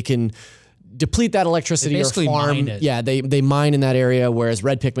 and they can deplete that electricity or farm. Mine it. Yeah, they mine in that area, whereas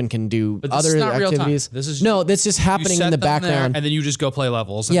red Pikmin can do other activities. That's just happening in the background, and then you just go play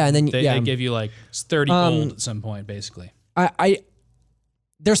levels. And then they give you like 30 gold at some point, basically.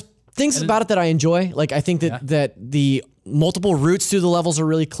 There's things about it that I enjoy. Like I think that the multiple routes through the levels are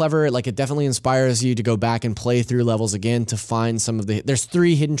really clever. Like it definitely inspires you to go back and play through levels again to find some of there's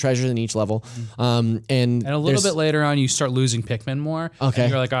 3 hidden treasures in each level. And a little bit later on, you start losing Pikmin more. Okay. And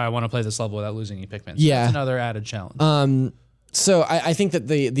you're like, I want to play this level without losing any Pikmin. So yeah. That's another added challenge. So I think that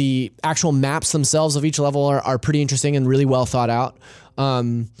the actual maps themselves of each level are pretty interesting and really well thought out.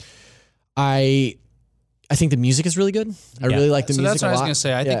 I think the music is really good. I really like the music a lot. So that's what I was going to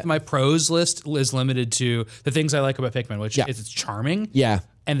say. I think my pros list is limited to the things I like about Pikmin, which is it's charming. Yeah.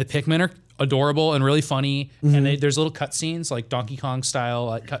 And the Pikmin are adorable and really funny. And there's little cutscenes, like Donkey Kong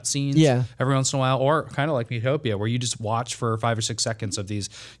style cutscenes every once in a while, or kind of like Miitopia, where you just watch for 5 or 6 seconds of these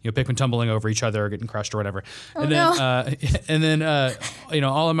Pikmin tumbling over each other or getting crushed or whatever. And then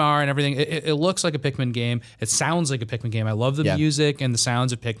Olimar and everything. It looks like a Pikmin game. It sounds like a Pikmin game. I love the music and the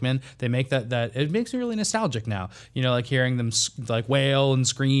sounds of Pikmin. They make that it makes me really nostalgic now. Like hearing them like wail and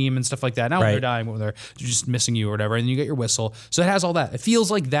scream and stuff like that. Not when they're dying, when they're just missing you or whatever. And you get your whistle. So it has all that. It feels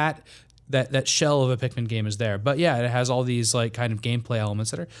like that shell of a Pikmin game is there. But yeah, it has all these like kind of gameplay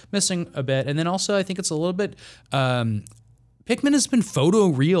elements that are missing a bit. And then also I think it's a little bit Pikmin has been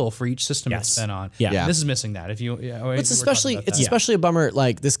photoreal for each system it's been on. Yeah. This is missing that. It's especially a bummer.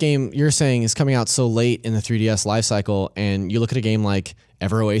 Like this game you're saying is coming out so late in the 3DS life cycle, and you look at a game like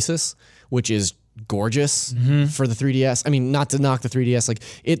Ever Oasis, which is gorgeous for the 3DS. I mean, not to knock the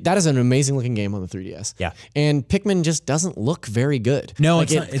 3DS, that is an amazing looking game on the 3DS. Yeah. And Pikmin just doesn't look very good. No, it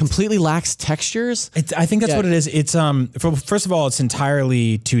completely lacks textures. I think that's what it is. It's first of all, it's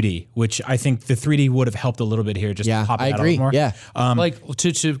entirely 2D, which I think the 3D would have helped a little bit here. Just to pop it out a little more. Yeah.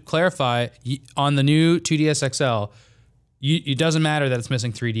 To clarify, on the new 2DS XL, it doesn't matter that it's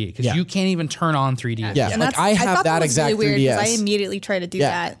missing 3D because you can't even turn on 3D. Yeah. And I have that exact really 3DS. I immediately tried to do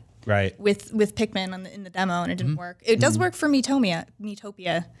that. Right. With Pikmin in the demo, and it didn't work. It does work for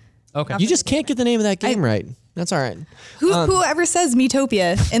Miitopia. Okay. You just can't get the name of that game right. That's all right. Whoever says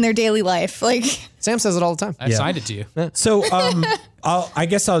Miitopia in their daily life, like Sam says it all the time. I signed it to you. So I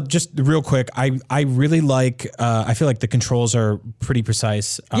guess I'll just real quick. I really like. I feel like the controls are pretty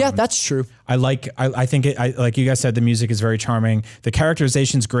precise. Yeah, that's true. I think like you guys said, the music is very charming. The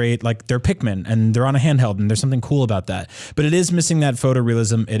characterization's great. Like they're Pikmin and they're on a handheld, and there's something cool about that. But it is missing that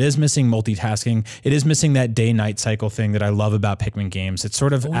photorealism. It is missing multitasking. It is missing that day-night cycle thing that I love about Pikmin games. It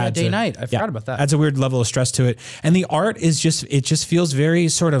sort of adds day-night. I forgot about that. Adds a weird level of stress to it. And the art is just feels very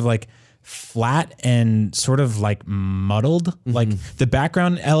sort of like flat and sort of like muddled. Like the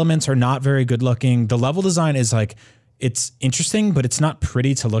background elements are not very good looking. The level design is like, it's interesting, but it's not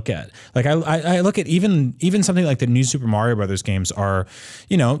pretty to look at. Like I look at even something like the new Super Mario Brothers games are,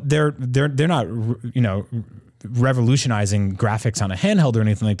 they're not, revolutionizing graphics on a handheld or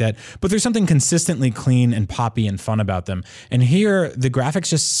anything like that, but there's something consistently clean and poppy and fun about them. And here the graphics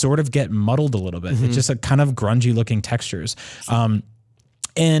just sort of get muddled a little bit. It's just a kind of grungy looking textures.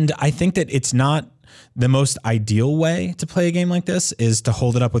 And I think that it's not the most ideal way to play a game like this is to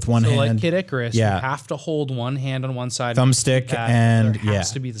hold it up with one hand. Like Kid Icarus, you have to hold one hand on one side. Thumbstick and there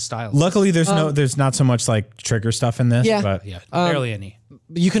has to be the style. Luckily, there's not so much like trigger stuff in this. Yeah. But barely any.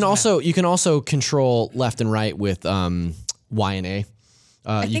 You can also control left and right with Y and A.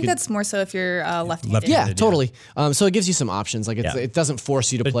 I think that's more so if you're left-handed. Yeah, totally. So it gives you some options. Like it doesn't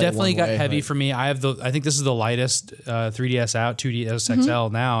force you to play. It definitely one got way, heavy for me. I think this is the lightest 3DS out, 2DS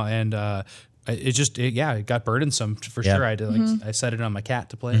XL now, and it got burdensome for sure. I did I set it on my cat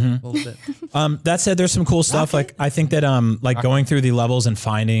to play a little bit. That said, there's some cool stuff. Like I think that going through the levels and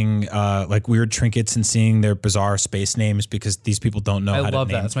finding like weird trinkets and seeing their bizarre space names because these people don't know how to name. I love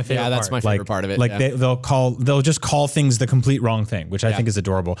that. That's my favorite. Yeah, that's my favorite part of it. Like they'll just call things the complete wrong thing, which I think is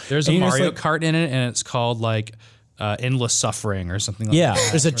adorable. There's a Mario Kart in it, and it's called like endless suffering or something like that.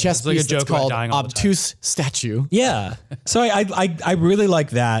 There's a chess like piece a joke that's about called dying all the time. Obtuse Statue. Yeah. So I really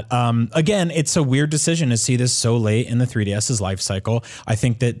like that. Again, it's a weird decision to see this so late in the 3DS's life cycle. I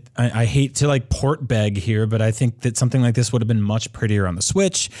think that I hate to like port beg here, but I think that something like this would have been much prettier on the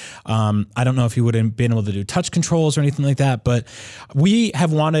Switch. I don't know if you would have been able to do touch controls or anything like that, but we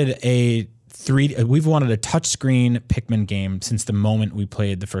have wanted we've wanted a touchscreen Pikmin game since the moment we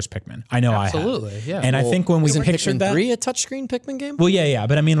played the first Pikmin. I know Absolutely, I have. yeah. And I think when we Isn't pictured Pikmin that 3 a touchscreen Pikmin game? well, yeah,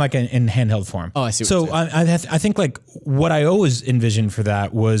 but I mean like in handheld form. Oh, I see what So you're I think like what I always envisioned for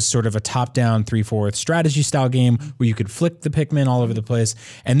that was sort of a top-down 3/4 strategy style game where you could flick the Pikmin all over the place.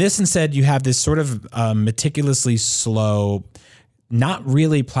 And this instead, you have this sort of meticulously slow, not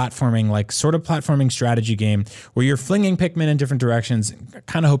really platforming, like sort of platforming strategy game where you're flinging Pikmin in different directions,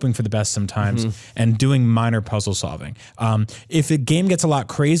 kind of hoping for the best sometimes, and doing minor puzzle solving. If the game gets a lot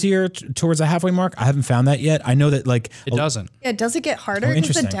crazier towards the halfway mark, I haven't found that yet. I know that like It doesn't. Yeah, does it get harder? Oh, Because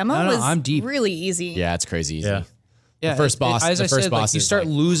the interesting. demo No, was I'm deep. really easy. Yeah, it's crazy easy. Yeah. Yeah, first boss- as the I first said, boss like, you is, start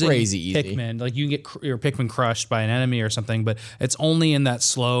like, losing crazy easy. Pikmin. Like you get your Pikmin crushed by an enemy or something, but it's only in that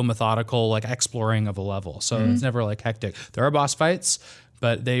slow, methodical, like exploring of a level. So it's never like hectic. There are boss fights,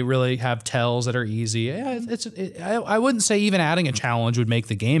 but they really have tells that are easy. Yeah, I wouldn't say even adding a challenge would make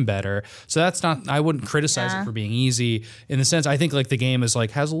the game better. So that's not. I wouldn't criticize it for being easy in the sense. I think like the game is like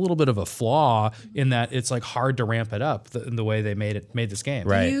has a little bit of a flaw in that it's like hard to ramp it up in the way they made this game.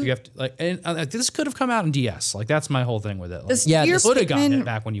 Right. You have to like, and this could have come out in DS. Like that's my whole thing with it. Like, Does Yeah, your would have gotten it Pikmin,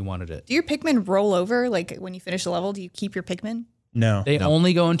 back when you wanted it. do your Pikmin roll over? Like when you finish the level, do you keep your Pikmin? no. They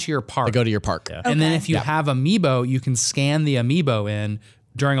only go into your park. I go to your park. And then Okay. if you have Amiibo, you can scan the Amiibo in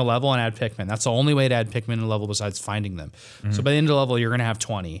during a level and add Pikmin. That's the only way to add Pikmin in a level besides finding them. So by the end of the level, you're going to have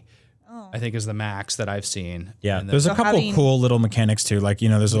 20. I think is the max that I've seen. Yeah, And there's a So couple having- cool little mechanics too. Like, you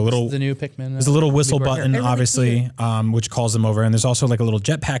know, there's a little the new Pikmin. There's a little whistle Amiibo button, here. obviously, which calls them over. And there's also like a little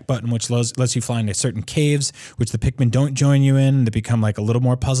jetpack button, which lets you fly into certain caves, which the Pikmin don't join you in. They become like a little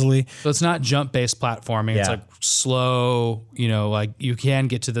more puzzly. So it's not jump-based platforming. It's Yeah. like slow, you know, like you can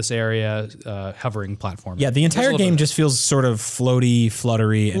get to this area hovering platforming. Yeah, the There's a entire little game bit just feels sort of floaty,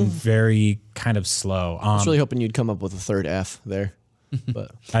 fluttery, and very kind of slow. I was really hoping you'd come up with a third F there.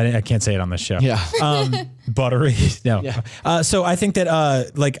 But I can't say it on this show. yeah. Buttery. No. Yeah. So I think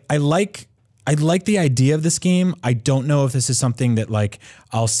that like I like the idea of this game. I don't know if this is something that like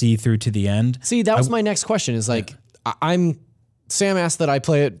I'll see through to the end. See, that was my next question is like, Sam asked that I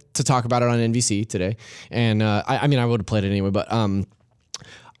play it to talk about it on NVC today. And I mean, I would have played it anyway, but I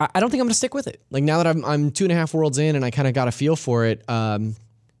don't think I'm going to stick with it. Like now that I'm 2.5 worlds in and I kind of got a feel for it, I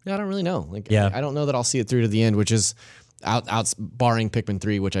don't really know. Like, Yeah. I don't know that I'll see it through to the end, which is out barring Pikmin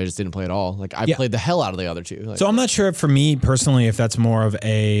 3, which I just didn't play at all. Like I played the hell out of the other two. Like, So I'm not sure for me personally if that's more of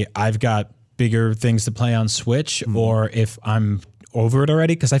a I've got bigger things to play on Switch or if I'm over it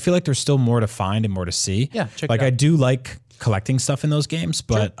already, because I feel like there's still more to find and more to see. Yeah, check like it out. I do like collecting stuff in those games,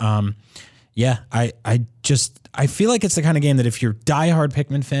 but yeah, I feel like it's the kind of game that if you're a diehard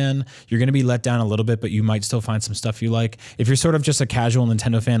Pikmin fan, you're going to be let down a little bit, but you might still find some stuff you like. If you're sort of just a casual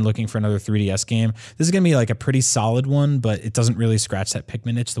Nintendo fan looking for another 3DS game, this is going to be like a pretty solid one, but it doesn't really scratch that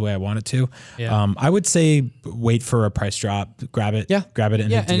Pikmin itch the way I want it to. Yeah. I would say wait for a price drop, grab it in Yeah, a deal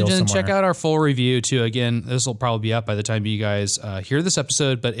and then somewhere. check out our full review too. Again, this will probably be up by the time you guys hear this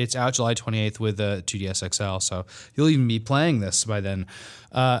episode, but it's out July 28th with the 2DS XL, so you'll even be playing this by then.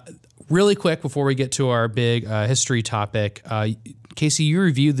 Really quick before we get to our big history topic, Casey, you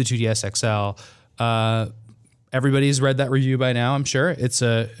reviewed the 2DS XL. Everybody's read that review by now, I'm sure. It's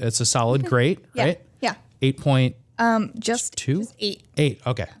a solid grade, Yeah. right? Yeah. 8.2? Just 8. 8,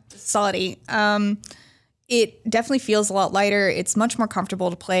 okay. Solid 8. It definitely feels a lot lighter. It's much more comfortable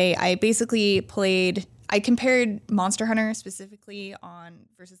to play. I compared Monster Hunter specifically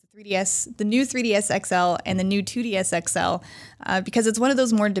versus the 3DS, the new 3DS XL and the new 2DS XL, because it's one of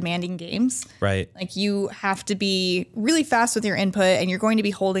those more demanding games. Right. Like you have to be really fast with your input and you're going to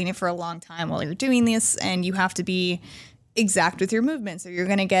be holding it for a long time while you're doing this, and you have to be exact with your movements or you're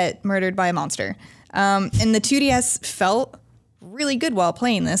going to get murdered by a monster. And the 2DS felt really good while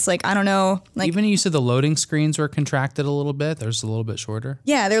playing this. Like, I don't know. Like, Even you said the loading screens were contracted a little bit. They're just a little bit shorter.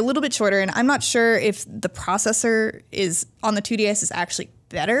 yeah, they're a little bit shorter, and I'm not sure if the processor is on the 2DS is actually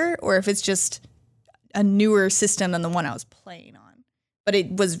better or if it's just a newer system than the one I was playing on. But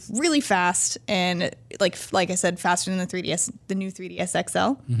it was really fast and like I said, faster than the 3DS, the new 3DS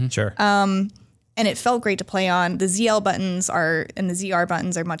XL. Sure. And it felt great to play on. The ZL buttons and the ZR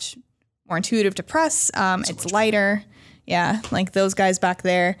buttons are much more intuitive to press. It's lighter. Yeah, like those guys back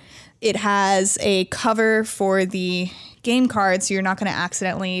there. It has a cover for the game card, so you're not going to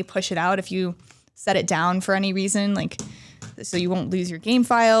accidentally push it out if you set it down for any reason, like so you won't lose your game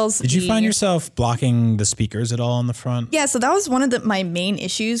files. Did you find yourself blocking the speakers at all on the front? Yeah, so that was one of my main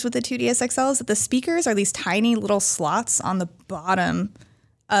issues with the 2DS XL is that the speakers are these tiny little slots on the bottom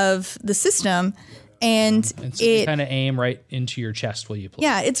of the system. And so you kind of aim right into your chest while you play.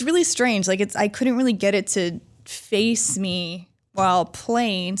 Yeah, it's really strange. Like I couldn't really get it to face me while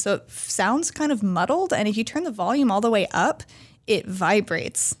playing. So it sounds kind of muddled. And if you turn the volume all the way up, it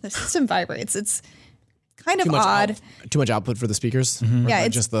vibrates. The system vibrates. It's kind of odd. Too much output for the speakers. Yeah,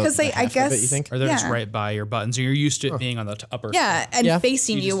 it's just the because I guess you think, or they're just right by your buttons. You're used to it being on the upper. Yeah, and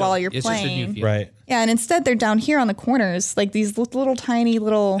facing you while you're playing. Right. Yeah, and instead they're down here on the corners, like these little tiny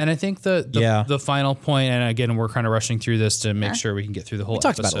little. And I think the final point, and again, we're kind of rushing through this to make sure we can get through the whole. We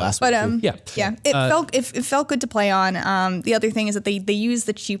talked episode. about it last week. Yeah, it felt good to play on. The other thing is that they use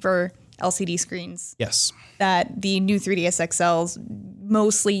the cheaper LCD screens. Yes. That the new 3DS XLs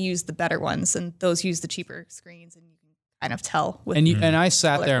mostly use the better ones, and those use the cheaper screens, and you can kind of tell. With and I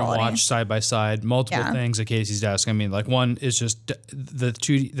sat there and quality. watched side by side multiple things at Casey's desk. I mean, like one is just the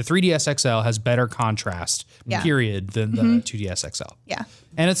 3DS XL has better contrast, period, than the 2DS XL. Yeah,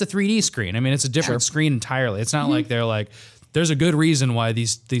 and it's a 3D screen. I mean, it's a different screen entirely. It's not like they're like. There's a good reason why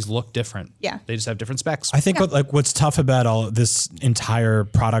these look different. Yeah. They just have different specs. I think what's tough about all of this entire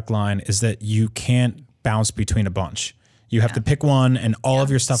product line is that you can't bounce between a bunch. You have to pick one and all of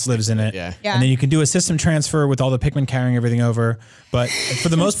your stuff lives in it. Yeah. Yeah. And then you can do a system transfer with all the Pikmin carrying everything over. But for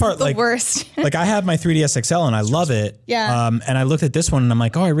the most part, the worst. like I have my 3DS XL and I love it. Yeah. And I looked at this one and I'm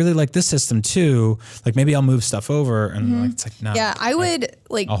like, oh, I really like this system too. Like maybe I'll move stuff over. And like, it's like, no. Yeah, I would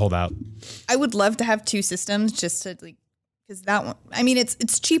I'll hold out. I would love to have two systems just to like. Because that one, I mean,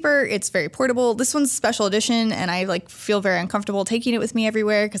 it's cheaper. It's very portable. This one's special edition, and I like feel very uncomfortable taking it with me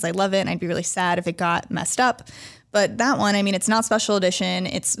everywhere because I love it, and I'd be really sad if it got messed up. But that one, I mean, it's not special edition.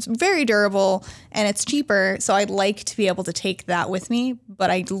 It's very durable, and it's cheaper. So I'd like to be able to take that with me, but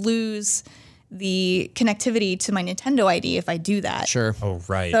I'd lose the connectivity to my Nintendo ID if I do that. Sure. Oh,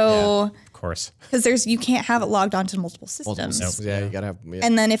 right. So, of course. because you can't have it logged onto multiple systems. Yeah, you gotta have. Yeah.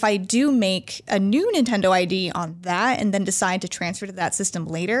 And then if I do make a new Nintendo ID on that and then decide to transfer to that system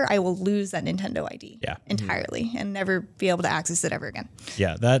later, I will lose that Nintendo ID entirely and never be able to access it ever again.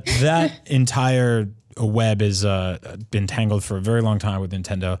 Yeah, that entire web has been tangled for a very long time with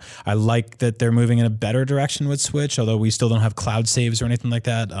Nintendo. I like that they're moving in a better direction with Switch, although we still don't have cloud saves or anything like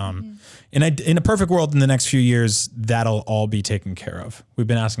that. In a perfect world, in the next few years, that'll all be taken care of. We've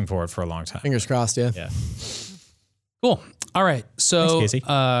been asking for it for a long time. Fingers crossed. Yeah. Yeah. Cool. All right. So, Thanks, Casey.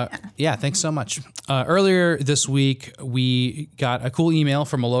 yeah, thanks so much. Earlier this week, we got a cool email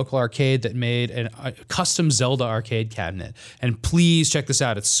from a local arcade that made a custom Zelda arcade cabinet. And please check this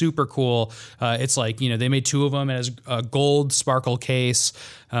out. It's super cool. It's like, they made two of them. It has a gold sparkle case,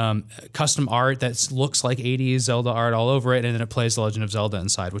 custom art that looks like 80s Zelda art all over it. And then it plays The Legend of Zelda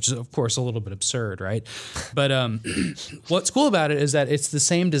inside, which is, of course, a little bit absurd, right? But what's cool about it is that it's the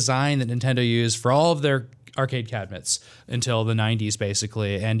same design that Nintendo used for all of their arcade cabinets until the 90s,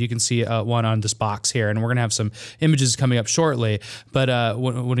 basically. And you can see one on this box here, and we're going to have some images coming up shortly, but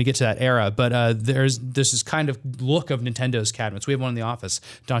when we get to that era. But there's this kind of look of Nintendo's cabinets. We have one in the office,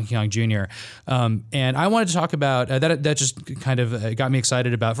 Donkey Kong Jr. And I wanted to talk about that just kind of got me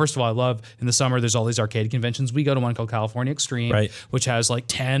excited about. First of all, I love in the summer, there's all these arcade conventions. We go to one called California Extreme, right, which has like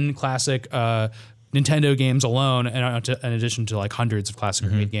 10 classic Nintendo games alone, and in addition to like hundreds of classic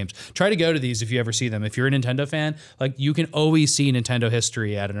arcade games. Try to go to these if you ever see them. If you're a Nintendo fan, like you can always see Nintendo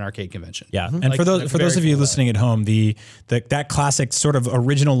history at an arcade convention. Yeah, and like, for those of you listening at home, that classic sort of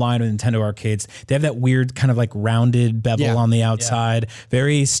original line of Nintendo arcades, they have that weird kind of like rounded bevel on the outside,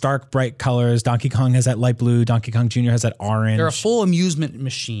 very stark, bright colors. Donkey Kong has that light blue. Donkey Kong Jr. has that orange. They're a full amusement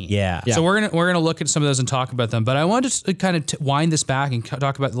machine. Yeah. So we're gonna look at some of those and talk about them. But I wanted to kind of wind this back and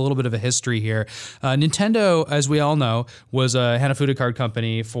talk about a little bit of a history here. Nintendo, as we all know, was a Hanafuda card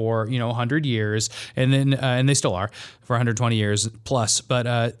company for 100 years, and then and they still are for 120 years plus. But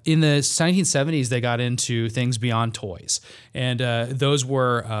in the 1970s, they got into things beyond toys, and those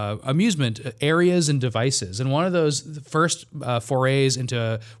were amusement areas and devices. And one of those first forays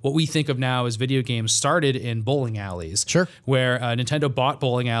into what we think of now as video games started in bowling alleys. Sure. Where Nintendo bought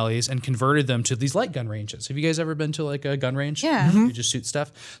bowling alleys and converted them to these light gun ranges. Have you guys ever been to like a gun range? Yeah. You just shoot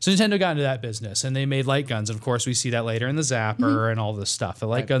stuff. So Nintendo got into that business, and they made light guns. And of course, we see that later in the Zapper and all this stuff. The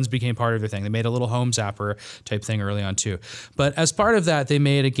light guns became part of their thing. They made a little home Zapper type thing early on too. But as part of that, they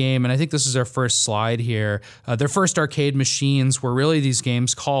made a game, and I think this is our first slide here. Their first arcade machines were really these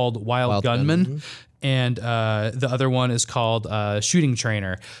games called Wild Gunman. and the other one is called Shooting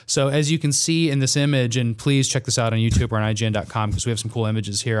Trainer. So as you can see in this image, and please check this out on YouTube or on IGN.com because we have some cool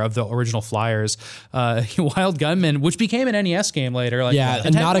images here of the original flyers. Wild Gunman, which became an NES game later. Like, yeah,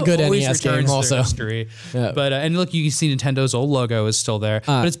 and not a good NES game also. History. Yeah. But and look, you can see Nintendo's old logo is still there.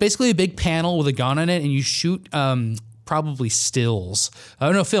 But it's basically a big panel with a gun on it, and you shoot probably stills.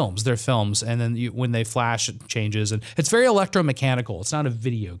 No, films. They're films. And then when they flash, it changes. And it's very electromechanical. It's not a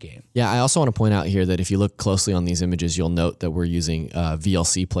video game. Yeah, I also want to point out here that if you look closely on these images, you'll note that we're using a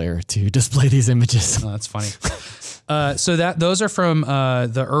VLC player to display these images. Oh, that's funny. So those are from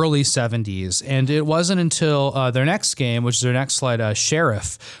the early 70s. And it wasn't until their next game, which is their next slide,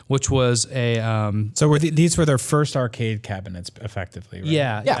 Sheriff, which was a... so these were their first arcade cabinets, effectively, right?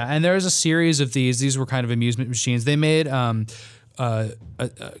 Yeah. And there's a series of these. These were kind of amusement machines. They made...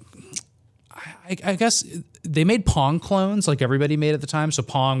 I guess they made Pong clones like everybody made at the time. So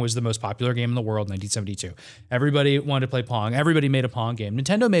Pong was the most popular game in the world in 1972. Everybody wanted to play Pong. Everybody made a Pong game.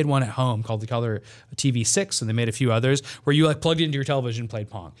 Nintendo made one at home called the Color TV6, and they made a few others where you like plugged it into your television and played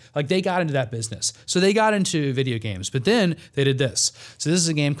Pong. Like they got into that business. So they got into video games, but then they did this. So this is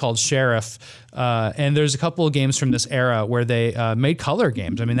a game called Sheriff. And there's a couple of games from this era where they made color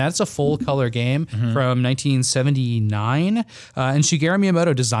games. I mean, that's a full color game from 1979. And Shigeru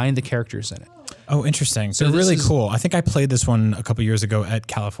Miyamoto designed the characters in it. Oh, interesting. So really cool. I think I played this one a couple years ago at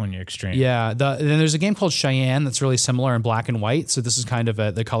California Extreme. Yeah. Then there's a game called Cheyenne that's really similar in black and white. So this is kind of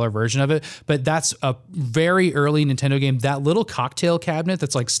the color version of it. But that's a very early Nintendo game. That little cocktail cabinet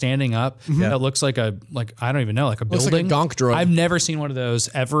that's like standing up that looks like I don't even know, like a building. Looks like a gonk droid. I've never seen one of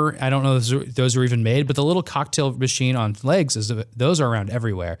those ever. I don't know if those are even made, but the little cocktail machine on legs, those are around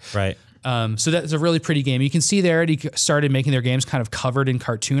everywhere. Right. So that's a really pretty game. You can see they already started making their games kind of covered in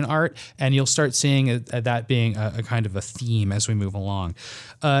cartoon art, and you'll start seeing that being a kind of a theme as we move along.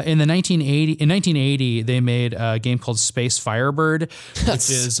 In 1980, they made a game called Space Firebird, which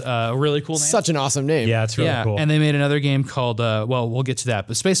is a really cool name. Such an awesome name. Yeah, it's really cool. And they made another game called, we'll get to that,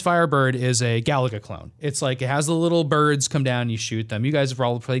 but Space Firebird is a Galaga clone. It's like it has the little birds come down and you shoot them. You guys have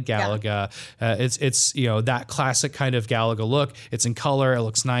all played Galaga. Yeah. It's that classic kind of Galaga look. It's in color. It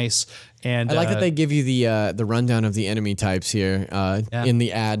looks nice. And I like that they give you the rundown of the enemy types here in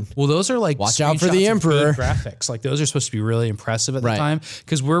the ad. Well, those are like watch out for the Emperor graphics. Like those are supposed to be really impressive at the time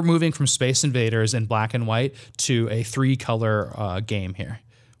because we're moving from Space Invaders in black and white to a 3-color game here,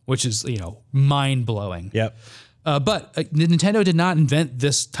 which is mind blowing. Yep. But Nintendo did not invent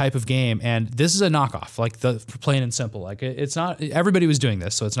this type of game, and this is a knockoff, like the plain and simple. Like it's not everybody was doing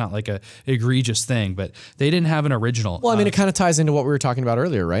this, so it's not like a egregious thing. But they didn't have an original. Well, I mean, it kind of ties into what we were talking about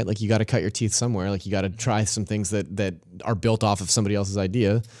earlier, right? Like you got to cut your teeth somewhere. Like you got to try some things that are built off of somebody else's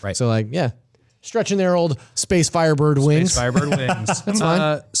idea. Right. So stretching their old Space Firebird wings. Space Firebird wings. That's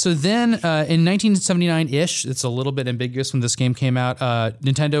fine. So then in 1979-ish, it's a little bit ambiguous when this game came out,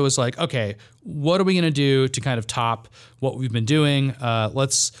 Nintendo was like, okay, what are we going to do to kind of top what we've been doing?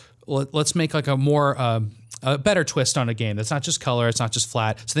 Let's make like a better twist on a game that's not just color, it's not just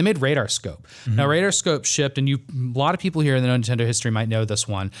flat. So they made Radar Scope. Now Radar Scope shipped, and a lot of people here in the Nintendo history might know this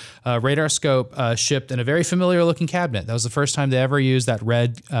one. Radar Scope shipped in a very familiar looking cabinet. That was the first time they ever used that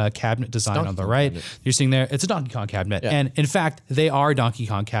red cabinet design on the right. You're seeing there, it's a Donkey Kong cabinet. Yeah. And in fact, they are Donkey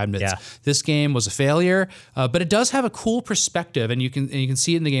Kong cabinets. Yeah. This game was a failure, but it does have a cool perspective, and you can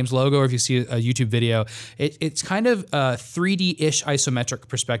see it in the game's logo, or if you see a YouTube video, it's kind of a 3D-ish isometric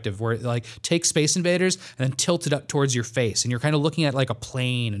perspective where it like takes Space Invaders and then tilted up towards your face, and you're kind of looking at like a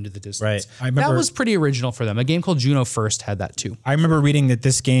plane into the distance. Right. That was pretty original for them. A game called Juno First had that too. I remember reading that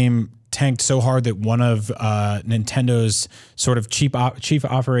this game tanked so hard that one of Nintendo's sort of chief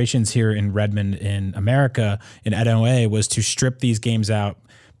operations here in Redmond in America, in NOA, was to strip these games out,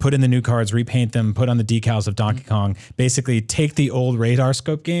 put in the new cards, repaint them, put on the decals of Donkey Kong, basically take the old Radar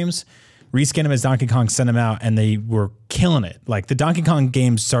Scope games, reskin them as Donkey Kong, send them out, and they were killing it. Like the Donkey Kong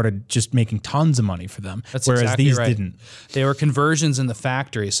games started just making tons of money for them, whereas exactly these didn't. They were conversions in the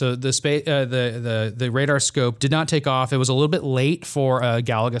factory. So the Radar Scope did not take off. It was a little bit late for a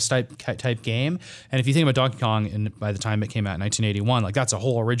Galaga type game. And if you think about Donkey Kong, and by the time it came out in 1981, like that's a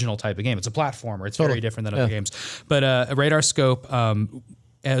whole original type of game. It's a platformer. It's very different than other games. But a Radar Scope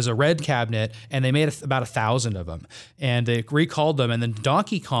as a red cabinet, and they made about 1,000 of them, and they recalled them. And then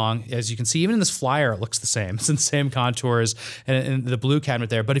Donkey Kong, as you can see, even in this flyer, it looks the same. It's in the same contours and the blue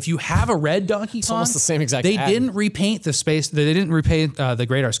cabinet there. But if you have a red Donkey Kong, almost the same exact. They didn't repaint the space. They didn't repaint the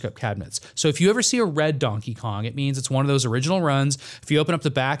Radar Scope cabinets. So if you ever see a red Donkey Kong, it means it's one of those original runs. If you open up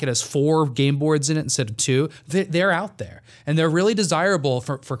the back, it has 4 game boards in it instead of 2. They're out there, and they're really desirable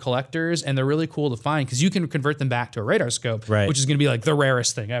for collectors, and they're really cool to find because you can convert them back to a Radar Scope, which is going to be like the rarest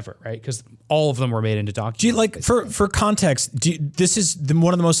rarest thing ever, right? Because all of them were made into Donkey Kong. Like for context, this is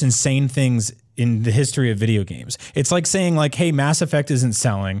one of the most insane things in the history of video games. It's like saying like, hey, Mass Effect isn't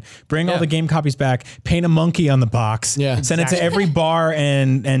selling. Bring all the game copies back, paint a monkey on the box, send it to every bar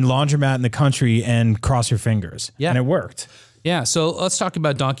and laundromat in the country and cross your fingers. Yeah. And it worked. Yeah, so let's talk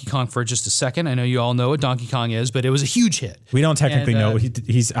about Donkey Kong for just a second. I know you all know what Donkey Kong is, but it was a huge hit. We don't technically know.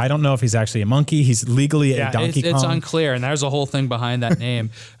 He's. I don't know if he's actually a monkey. He's legally a Donkey Kong. It's unclear, and there's a whole thing behind that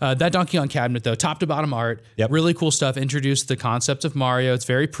name. That Donkey Kong cabinet, though, top to bottom art, really cool stuff. Introduced the concept of Mario. It's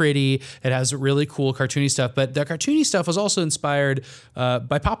very pretty. It has really cool cartoony stuff, but the cartoony stuff was also inspired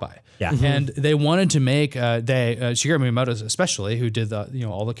by Popeye. Yeah, and they wanted to make Shigeru Miyamoto especially, who did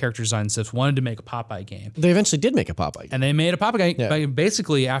all the character design stuff, wanted to make a Popeye game. They eventually did make a Popeye game, and they made a Popeye game.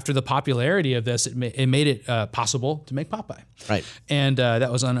 Basically, after the popularity of this, it made it possible to make Popeye. Right, and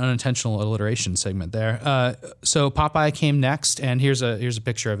that was an unintentional alliteration segment there. So Popeye came next, and here's a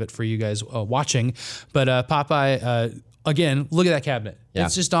picture of it for you guys watching. But Popeye. Again, look at that cabinet. Yeah.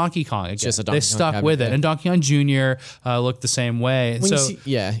 It's just Donkey Kong. Again. Just a Donkey Kong stuck cabinet, with it. And Donkey Kong Jr. Looked the same way.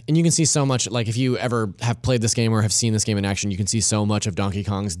 And you can see so much, like if you ever have played this game or have seen this game in action, you can see so much of Donkey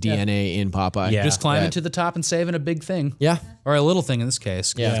Kong's DNA in Popeye. Yeah. Just climbing to the top and saving a big thing. Yeah. Or a little thing in this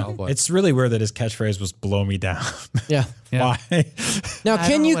case. Yeah. It's really weird that his catchphrase was blow me down. Yeah. Why? Now,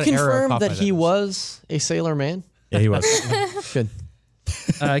 can you confirm that he was a sailor man? Yeah, he was. Good.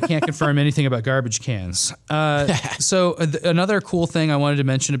 I can't confirm anything about garbage cans. So another cool thing I wanted to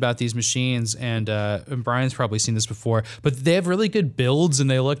mention about these machines, and Brian's probably seen this before, but they have really good builds and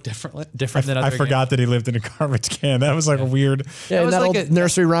they look different than other I forgot that he lived in a garbage can. That was like a weird. Yeah, that like old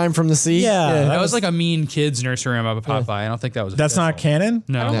nursery rhyme from the sea. Yeah, that was like a mean kid's nursery rhyme about Popeye. I don't think that was. That's not canon?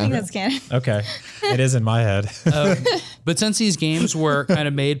 No. I don't think that's canon. Okay. It is in my head. But since these games were kind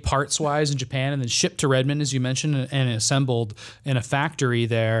of made parts-wise in Japan and then shipped to Redmond, as you mentioned, and assembled in a factory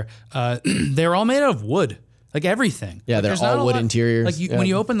there, they were all made out of wood. Like everything. Yeah, they're all wood interiors. Like when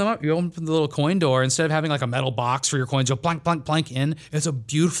you open them up, you open the little coin door, instead of having like a metal box for your coins, you'll plank, plank, plank in. It's a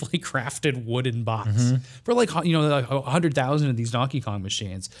beautifully crafted wooden box for like 100,000 of these Donkey Kong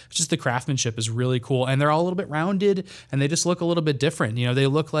machines. It's just the craftsmanship is really cool, and they're all a little bit rounded, and they just look a little bit different. They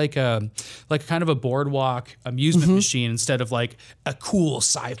look like kind of a boardwalk amusement machine instead of like a cool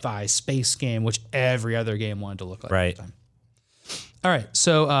sci-fi space game, which every other game wanted to look like. Right. At the time. All right,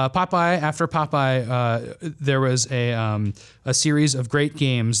 so after Popeye, there was a series of great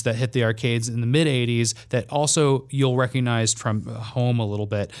games that hit the arcades in the mid-'80s that also you'll recognize from home a little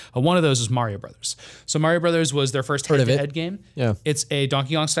bit. One of those is Mario Brothers. So Mario Brothers was their first head-to-head game. Yeah. It's a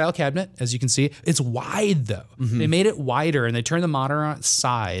Donkey Kong-style cabinet, as you can see. It's wide, though. They made it wider, and they turned the monitor on its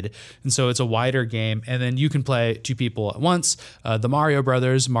side, and so it's a wider game. And then you can play two people at once. The Mario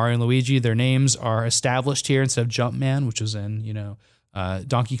Brothers, Mario and Luigi, their names are established here instead of Jumpman, which was in,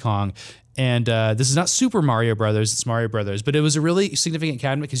 Donkey Kong. And this is not Super Mario Brothers, it's Mario Brothers. But it was a really significant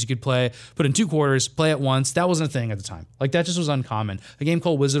cabinet because you could put in 2 quarters, play at once. That wasn't a thing at the time. Like, that just was uncommon. A game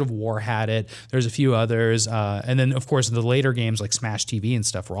called Wizard of War had it. There's a few others. And then, of course, the later games like Smash TV and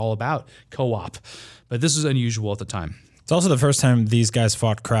stuff were all about co-op. But this was unusual at the time. It's also the first time these guys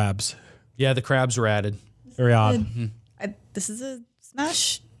fought crabs. Yeah, the crabs were added. Very odd. This is a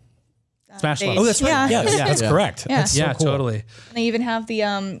Smash. Smash level. Oh, that's right. Yeah. Yes, that's correct. Yeah. That's so cool. Totally. And they even have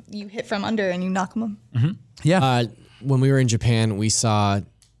the you hit from under and you knock them. Yeah. When we were in Japan, we saw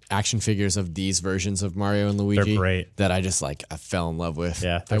action figures of these versions of Mario and Luigi. They're great. That I just I fell in love with.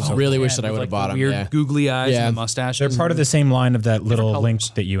 Yeah, I really wish that I would have bought them. Weird googly eyes and the mustaches. They're part of the same line of that little Link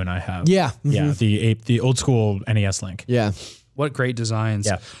that you and I have. Yeah. Yeah, the old school NES Link. Yeah. What great designs.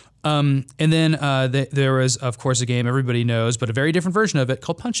 Yeah. And then there was, of course, a game everybody knows, but a very different version of it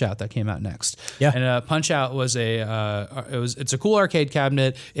called Punch-Out that came out next. Yeah. And Punch-Out was it's a cool arcade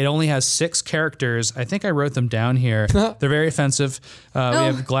cabinet. It only has 6 characters. I think I wrote them down here. They're very offensive. We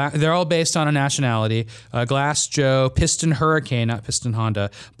have they're all based on a nationality. Glass Joe, Piston Hurricane, not Piston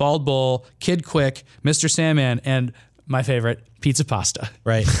Honda, Bald Bull, Kid Quick, Mr. Sandman, and my favorite, Pizza Pasta.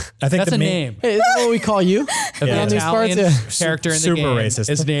 Right. I think That's a name. Hey, is that what we call you? The On these parts? Italian character in the Super game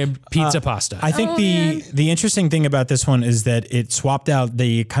racist. is named Pizza Pasta. I think the interesting thing about this one is that it swapped out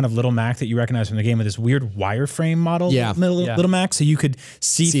the kind of Little Mac that you recognize from the game with this weird wireframe model. Yeah. Little Mac, so you could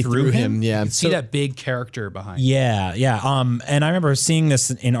see through him. Yeah. See that big character behind. Yeah. And I remember seeing this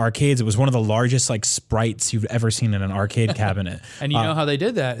in arcades. It was one of the largest sprites you've ever seen in an arcade cabinet. And you know how they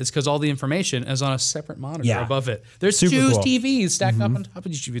did that? It's because all the information is on a separate monitor above it. There's Super 2 cool. TVs stacked up on top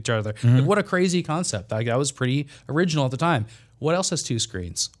of each other. Like, what a crazy concept. Like, that was pretty original at the time. What else has 2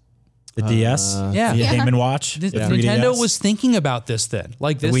 screens? The DS? Yeah. The Game & Watch? The Nintendo 3DS? was thinking about this then.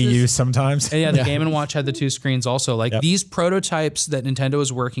 Like this Wii U sometimes. Yeah, the Game & Watch had the 2 screens also. Like these prototypes that Nintendo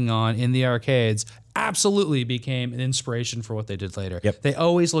was working on in the arcades absolutely became an inspiration for what they did later. Yep. They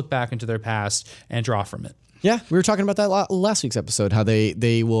always look back into their past and draw from it. Yeah, we were talking about that last week's episode, how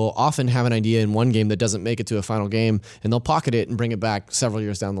they will often have an idea in one game that doesn't make it to a final game, and they'll pocket it and bring it back several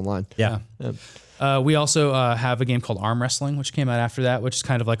years down the line. Yeah. We also have a game called Arm Wrestling, which came out after that, which is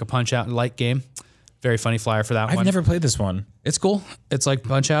kind of like a Punch-Out and light game. Very funny flyer for that one. I've never played this one. It's cool. It's like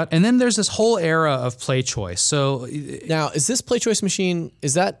Punch-Out. And then there's this whole era of Play Choice. So now, is this Play Choice machine,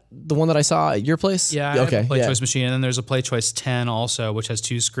 is that the one that I saw at your place? yeah, I have a Play Choice machine. And then there's a Play Choice 10 also, which has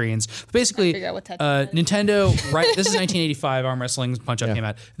 2 screens. But basically, figure out what touch it is. Nintendo, right? This is 1985, Arm Wrestling, Punch-Out came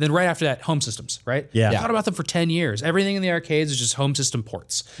out. And then right after that, home systems, right? Yeah. I thought about them for 10 years. Everything in the arcades is just home system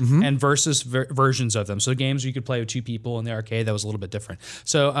ports and versions of them. So games you could play with 2 people in the arcade, that was a little bit different.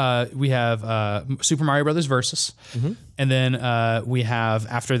 So we have Super Mario Brothers Versus. And then we have,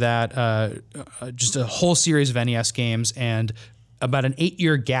 after that, just a whole series of NES games and about an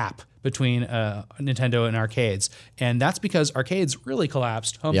 8-year gap between Nintendo and arcades. And that's because arcades really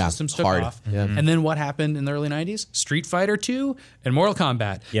collapsed. Home systems took off. Yeah. And then what happened in the early 90s? Street Fighter 2 and Mortal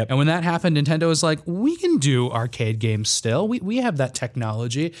Kombat. Yep. And when that happened, Nintendo was like, we can do arcade games still. We have that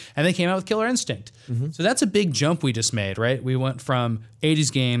technology. And they came out with Killer Instinct. So that's a big jump we just made, right? We went from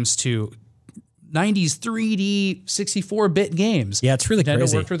 80s games to 90s 3D 64-bit games. Yeah, it's really Nintendo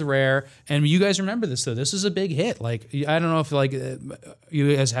crazy. worked with Rare, and you guys remember this though. This is a big hit. Like I don't know if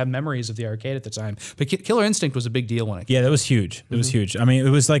you guys have memories of the arcade at the time, but Killer Instinct was a big deal when it came. Yeah, that was huge. It was huge. I mean, it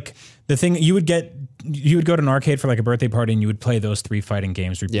was like the thing you would go to an arcade for like a birthday party, and you would play those 3 fighting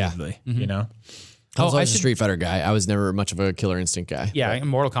games repeatedly. You know. I was always a Street Fighter guy. I was never much of a Killer Instinct guy. Yeah,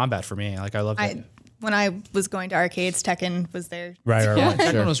 Mortal Kombat for me. Like I loved it. When I was going to arcades, Tekken was there. Right.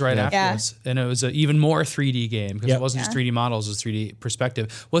 Tekken was right after Yeah. this, and it was an even more 3D game because it wasn't just 3D models; it was 3D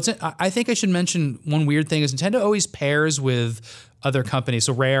perspective. I think I should mention one weird thing is Nintendo always pairs with other companies.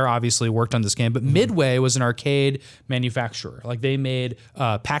 So Rare obviously worked on this game, but Midway was an arcade manufacturer. Like they made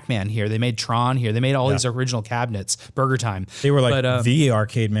Pac-Man here, they made Tron here, they made all these original cabinets. Burger Time. They were like the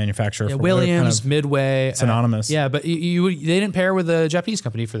arcade manufacturer. For Williams, Midway, synonymous. But they didn't pair with a Japanese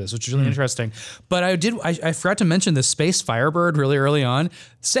company for this, which is really interesting. But I forgot to mention the Space Firebird really early on.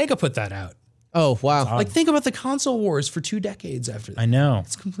 Sega put that out. Oh, wow. Like think about the console wars for 2 decades after that. I know.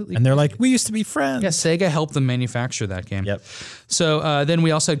 It's completely. And they're like, we used to be friends. Yeah, Sega helped them manufacture that game. Yep. So then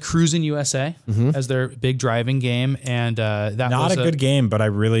we also had Cruisin' USA as their big driving game, and that Not was a good game, but I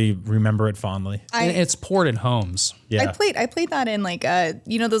really remember it fondly. And it's ported homes. Yeah. I played that in like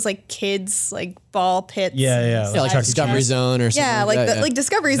those like kids like ball pits. Yeah. Yeah, like Discovery Zone or something. Yeah, like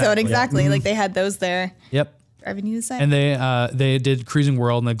Discovery Zone, exactly. Like they had those there. Yep. Driving you the same. And they did Cruising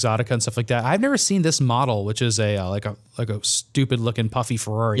World and Exotica and stuff like that. I've never seen this model, which is a stupid looking puffy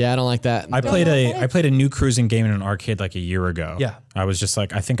Ferrari. Yeah, I don't like that. I played a new cruising game in an arcade like a year ago. Yeah. I was just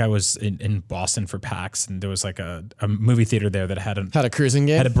like, I think I was in Boston for PAX, and there was like a movie theater there that had a cruising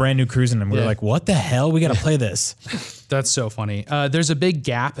game? had a brand new cruising, and we were like, what the hell? We got to play this. That's so funny. There's a big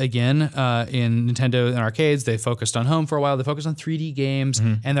gap again in Nintendo and arcades. They focused on home for a while. They focused on 3D games,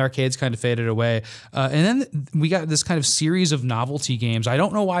 and the arcades kind of faded away. And then we got this kind of series of novelty games. I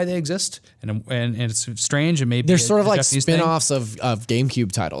don't know why they exist, and it's strange. And maybe They're sort of like Japanese spin-offs of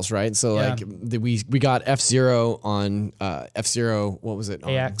GameCube titles, right? So like we got F-Zero on F-Zero. What was it?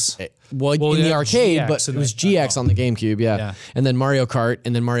 AX. In Well, the yeah, arcade, GX but in it was the- GX on the GameCube, Yeah. and then Mario Kart,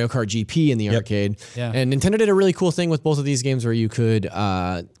 and then Mario Kart GP in the arcade. Yeah. And Nintendo did a really cool thing with both of these games where you could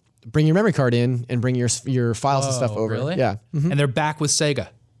bring your memory card in and bring your files and stuff over. Really? Yeah. And they're back with Sega.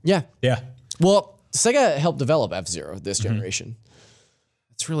 Yeah. Yeah. Well, Sega helped develop F-Zero this generation.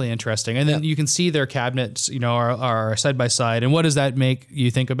 It's really interesting. And then you can see their cabinets, are side by side. And what does that make you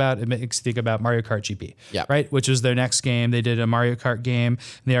think about? It makes you think about Mario Kart GP, right? Which was their next game. They did a Mario Kart game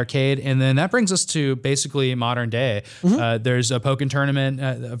in the arcade. And then that brings us to basically modern day. There's a Pokken Tournament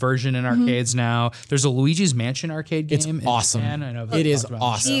version in arcades now. There's a Luigi's Mansion arcade game. It's awesome. Japan. I know It is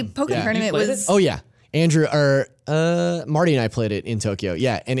awesome. The Pokken Tournament You played was Oh yeah. Andrew or Marty and I played it in Tokyo.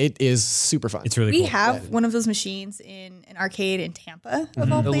 Yeah, and it is super fun. It's really we cool. have one of those machines in an arcade in Tampa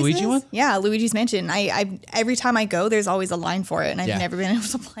of all The places. Luigi one? Yeah, Luigi's Mansion. I every time I go, there's always a line for it, and I've never been able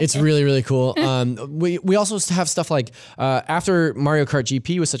to play It's it. really, really cool. We also have stuff like after Mario Kart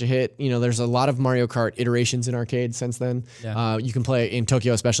GP was such a hit, there's a lot of Mario Kart iterations in arcades since then. Yeah. You can play in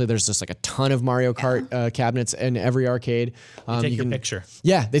Tokyo, especially. There's just like a ton of Mario Kart cabinets in every arcade. Take you your can- picture.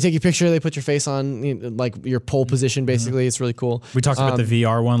 Yeah, they take your picture. They put your face on like your pole position. Basically, it's really cool. We talked about the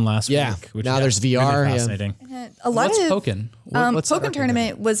VR one last yeah. week. Which Now there's VR, Really yeah. fascinating. A lot What's of Pokken? Pokken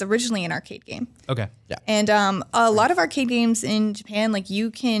Tournament was originally an arcade game. Okay. Yeah. And a lot of arcade games in Japan, like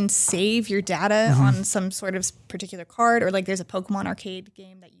you can save your data on some sort of particular card, or like there's a Pokemon arcade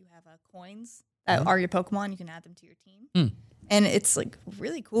game that you have coins that are your Pokemon. You can add them to your team. And it's like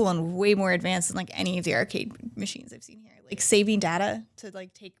really cool and way more advanced than like any of the arcade machines I've seen here. Like saving data to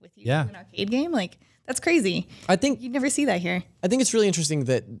like take with you to an arcade game, like that's crazy. I think you'd never see that here. I think it's really interesting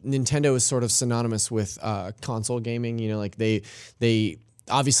that Nintendo is sort of synonymous with console gaming. You know, like they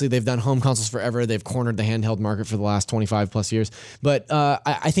obviously they've done home consoles forever. They've cornered the handheld market for the last 25 plus years. But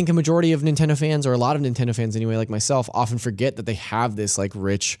I think a majority of Nintendo fans, or a lot of Nintendo fans anyway, like myself, often forget that they have this like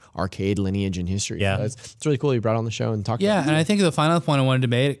rich arcade lineage and history. Yeah. So it's really cool you brought on the show and talked about it. And I think the final point I wanted to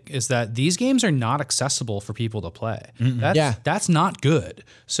make is that these games are not accessible for people to play. That's not good.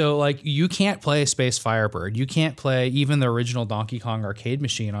 So like you can't play Space Firebird. You can't play even the original Donkey Kong arcade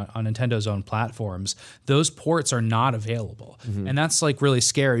machine on Nintendo's own platforms. Those ports are not available. And that's like really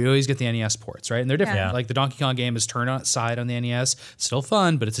scary. You always get the NES ports, right? And they're different. Yeah. Like the Donkey Kong game is turned on its side on the NES. It's still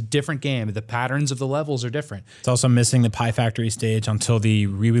fun, but it's a different game. The patterns of the levels are different. It's also missing the Pie Factory stage until the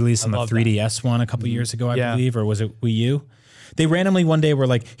re-release on the 3DS one a couple years ago, I believe, or was it Wii U? They randomly one day were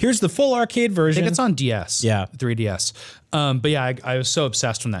like, here's the full arcade version. I think it's on DS. Yeah. 3DS. But yeah, I was so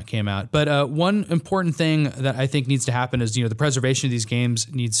obsessed when that came out. But one important thing that I think needs to happen is, the preservation of these games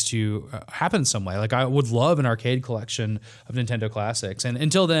needs to happen in some way. Like I would love an arcade collection of Nintendo classics. And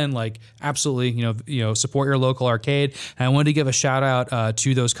until then, like absolutely, support your local arcade. And I wanted to give a shout out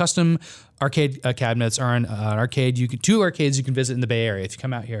to those custom arcade cabinets are an arcade. Two arcades you can visit in the Bay Area. If you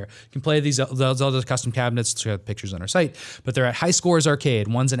come out here, you can play those other custom cabinets. We have pictures on our site, but they're at High Scores Arcade.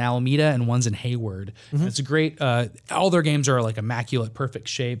 One's in Alameda and one's in Hayward. It's a great. All their games are like immaculate, perfect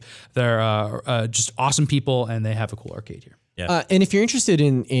shape. They're just awesome people, and they have a cool arcade here. Yeah. And if you're interested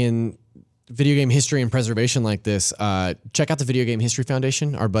in video game history and preservation like this, check out the Video Game History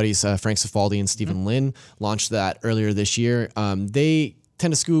Foundation. Our buddies Frank Cifaldi and Stephen Lin launched that earlier this year. They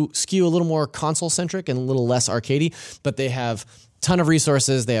tend to skew a little more console centric and a little less arcadey, but they have a ton of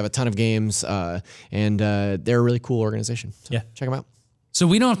resources. They have a ton of games, and they're a really cool organization. So check them out. So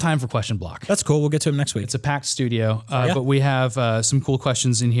we don't have time for question block. That's cool. We'll get to them next week. It's a packed studio, but we have some cool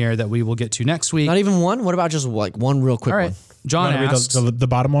questions in here that we will get to next week. Not even one? What about just like one real quick one? John asks, the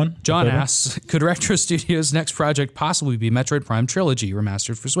bottom one. John asks, could Retro Studios' next project possibly be Metroid Prime Trilogy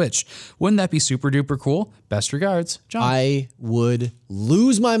remastered for Switch? Wouldn't that be super duper cool? Best regards, John. I would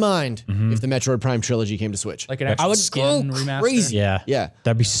lose my mind if the Metroid Prime Trilogy came to Switch. Like an actual I would skin go remaster? crazy. Yeah.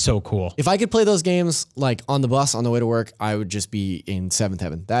 That'd be so cool. If I could play those games like on the bus on the way to work, I would just be in seventh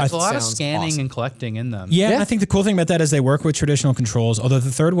heaven. That's a lot of scanning and collecting in them. Yeah, and I think the cool thing about that is they work with traditional controls, although the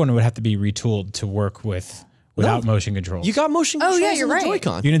third one would have to be retooled to work without motion controls. You got motion controls yeah, you're on the right.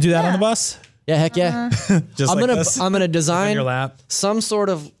 Joy-Con. You gonna do that on the bus? Yeah, heck yeah. Just I'm like gonna this? I'm gonna design your lap. some sort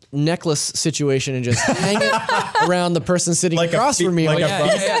of necklace situation and just hang it around the person sitting across from me.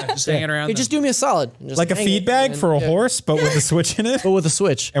 Just hanging around. Hey, just do me a solid. Just like a hang feed it bag and- for a horse, but with a switch in it. but with a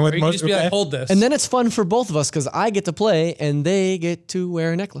switch. And with Or you can just be like, hold this. And then it's fun for both of us because I get to play and they get to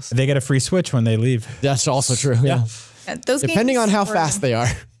wear a necklace. they get a free switch when they leave. That's also true. Yeah. Those Depending games on how were- fast they are.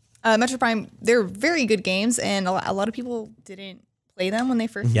 Metroid Prime, they're very good games, and a lot of people didn't play them when they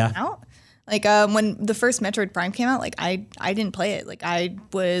first came out. Like when the first Metroid Prime came out, like I didn't play it. Like I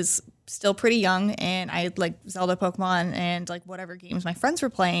was still pretty young, and I like Zelda, Pokemon, and like whatever games my friends were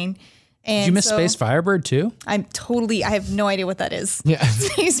playing. And Did you miss so Space Firebird too? I have no idea what that is. Yeah.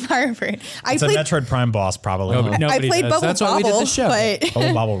 Space Firebird. It's a Metroid Prime boss, probably. I Nobody played does. Bubble That's why we Bobble, did the show. but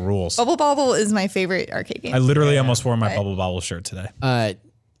Bubble Bobble rules. Bubble Bobble is my favorite arcade game. I literally almost wore my Bubble Bobble shirt today.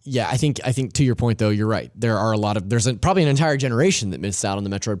 Yeah, I think to your point though, you're right. There are probably an entire generation that missed out on the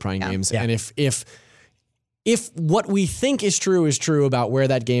Metroid Prime games. Yeah. And if what we think is true about where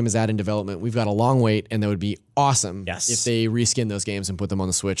that game is at in development, we've got a long wait, and that would be awesome if they reskin those games and put them on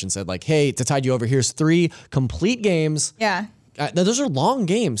the Switch and said like, hey, to tide you over, here's 3 complete games. Yeah. Those are long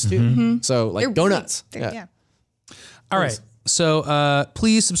games too. So like They're go really- nuts. yeah. All right. So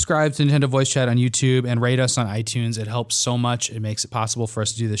please subscribe to Nintendo Voice Chat on YouTube and rate us on iTunes. It helps so much. It makes it possible for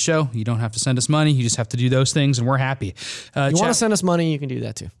us to do the show. You don't have to send us money. You just have to do those things, and we're happy. You want to send us money, you can do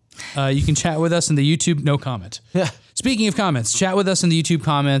that too. You can chat with us in the YouTube. No comment. Speaking of comments, chat with us in the YouTube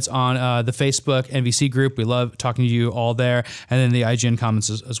comments on the Facebook NVC group. We love talking to you all there. And then the IGN comments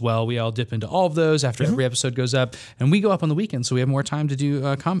as well. We all dip into all of those after every episode goes up. And we go up on the weekend, so we have more time to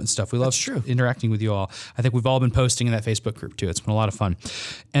do comment stuff. We love interacting with you all. I think we've all been posting in that Facebook group too. It's been a lot of fun.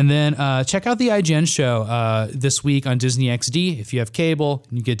 And then check out the IGN show this week on Disney XD. If you have cable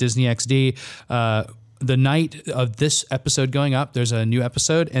and you get Disney XD, the night of this episode going up, there's a new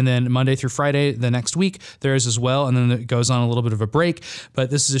episode, and then Monday through Friday the next week there is as well, and then it goes on a little bit of a break. But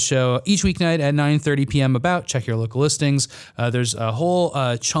this is a show each weeknight at 9:30 p.m. about. Check your local listings. There's a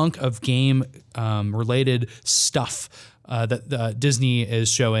whole chunk of game related stuff that Disney is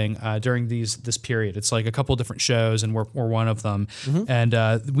showing during this period. It's like a couple different shows, and we're one of them. And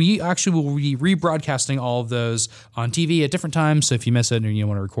we actually will be rebroadcasting all of those on TV at different times. So if you miss it or you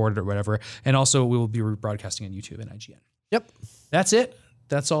want to record it or whatever, and also we will be rebroadcasting on YouTube and IGN. Yep. That's it.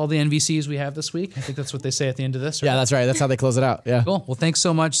 That's all the NVCs we have this week. I think that's what they say at the end of this. Right? Yeah, that's right. That's how they close it out. Yeah. Cool. Well, thanks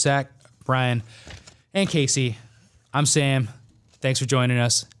so much, Zach, Brian, and Casey. I'm Sam. Thanks for joining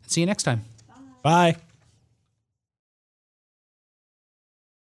us. See you next time. Bye.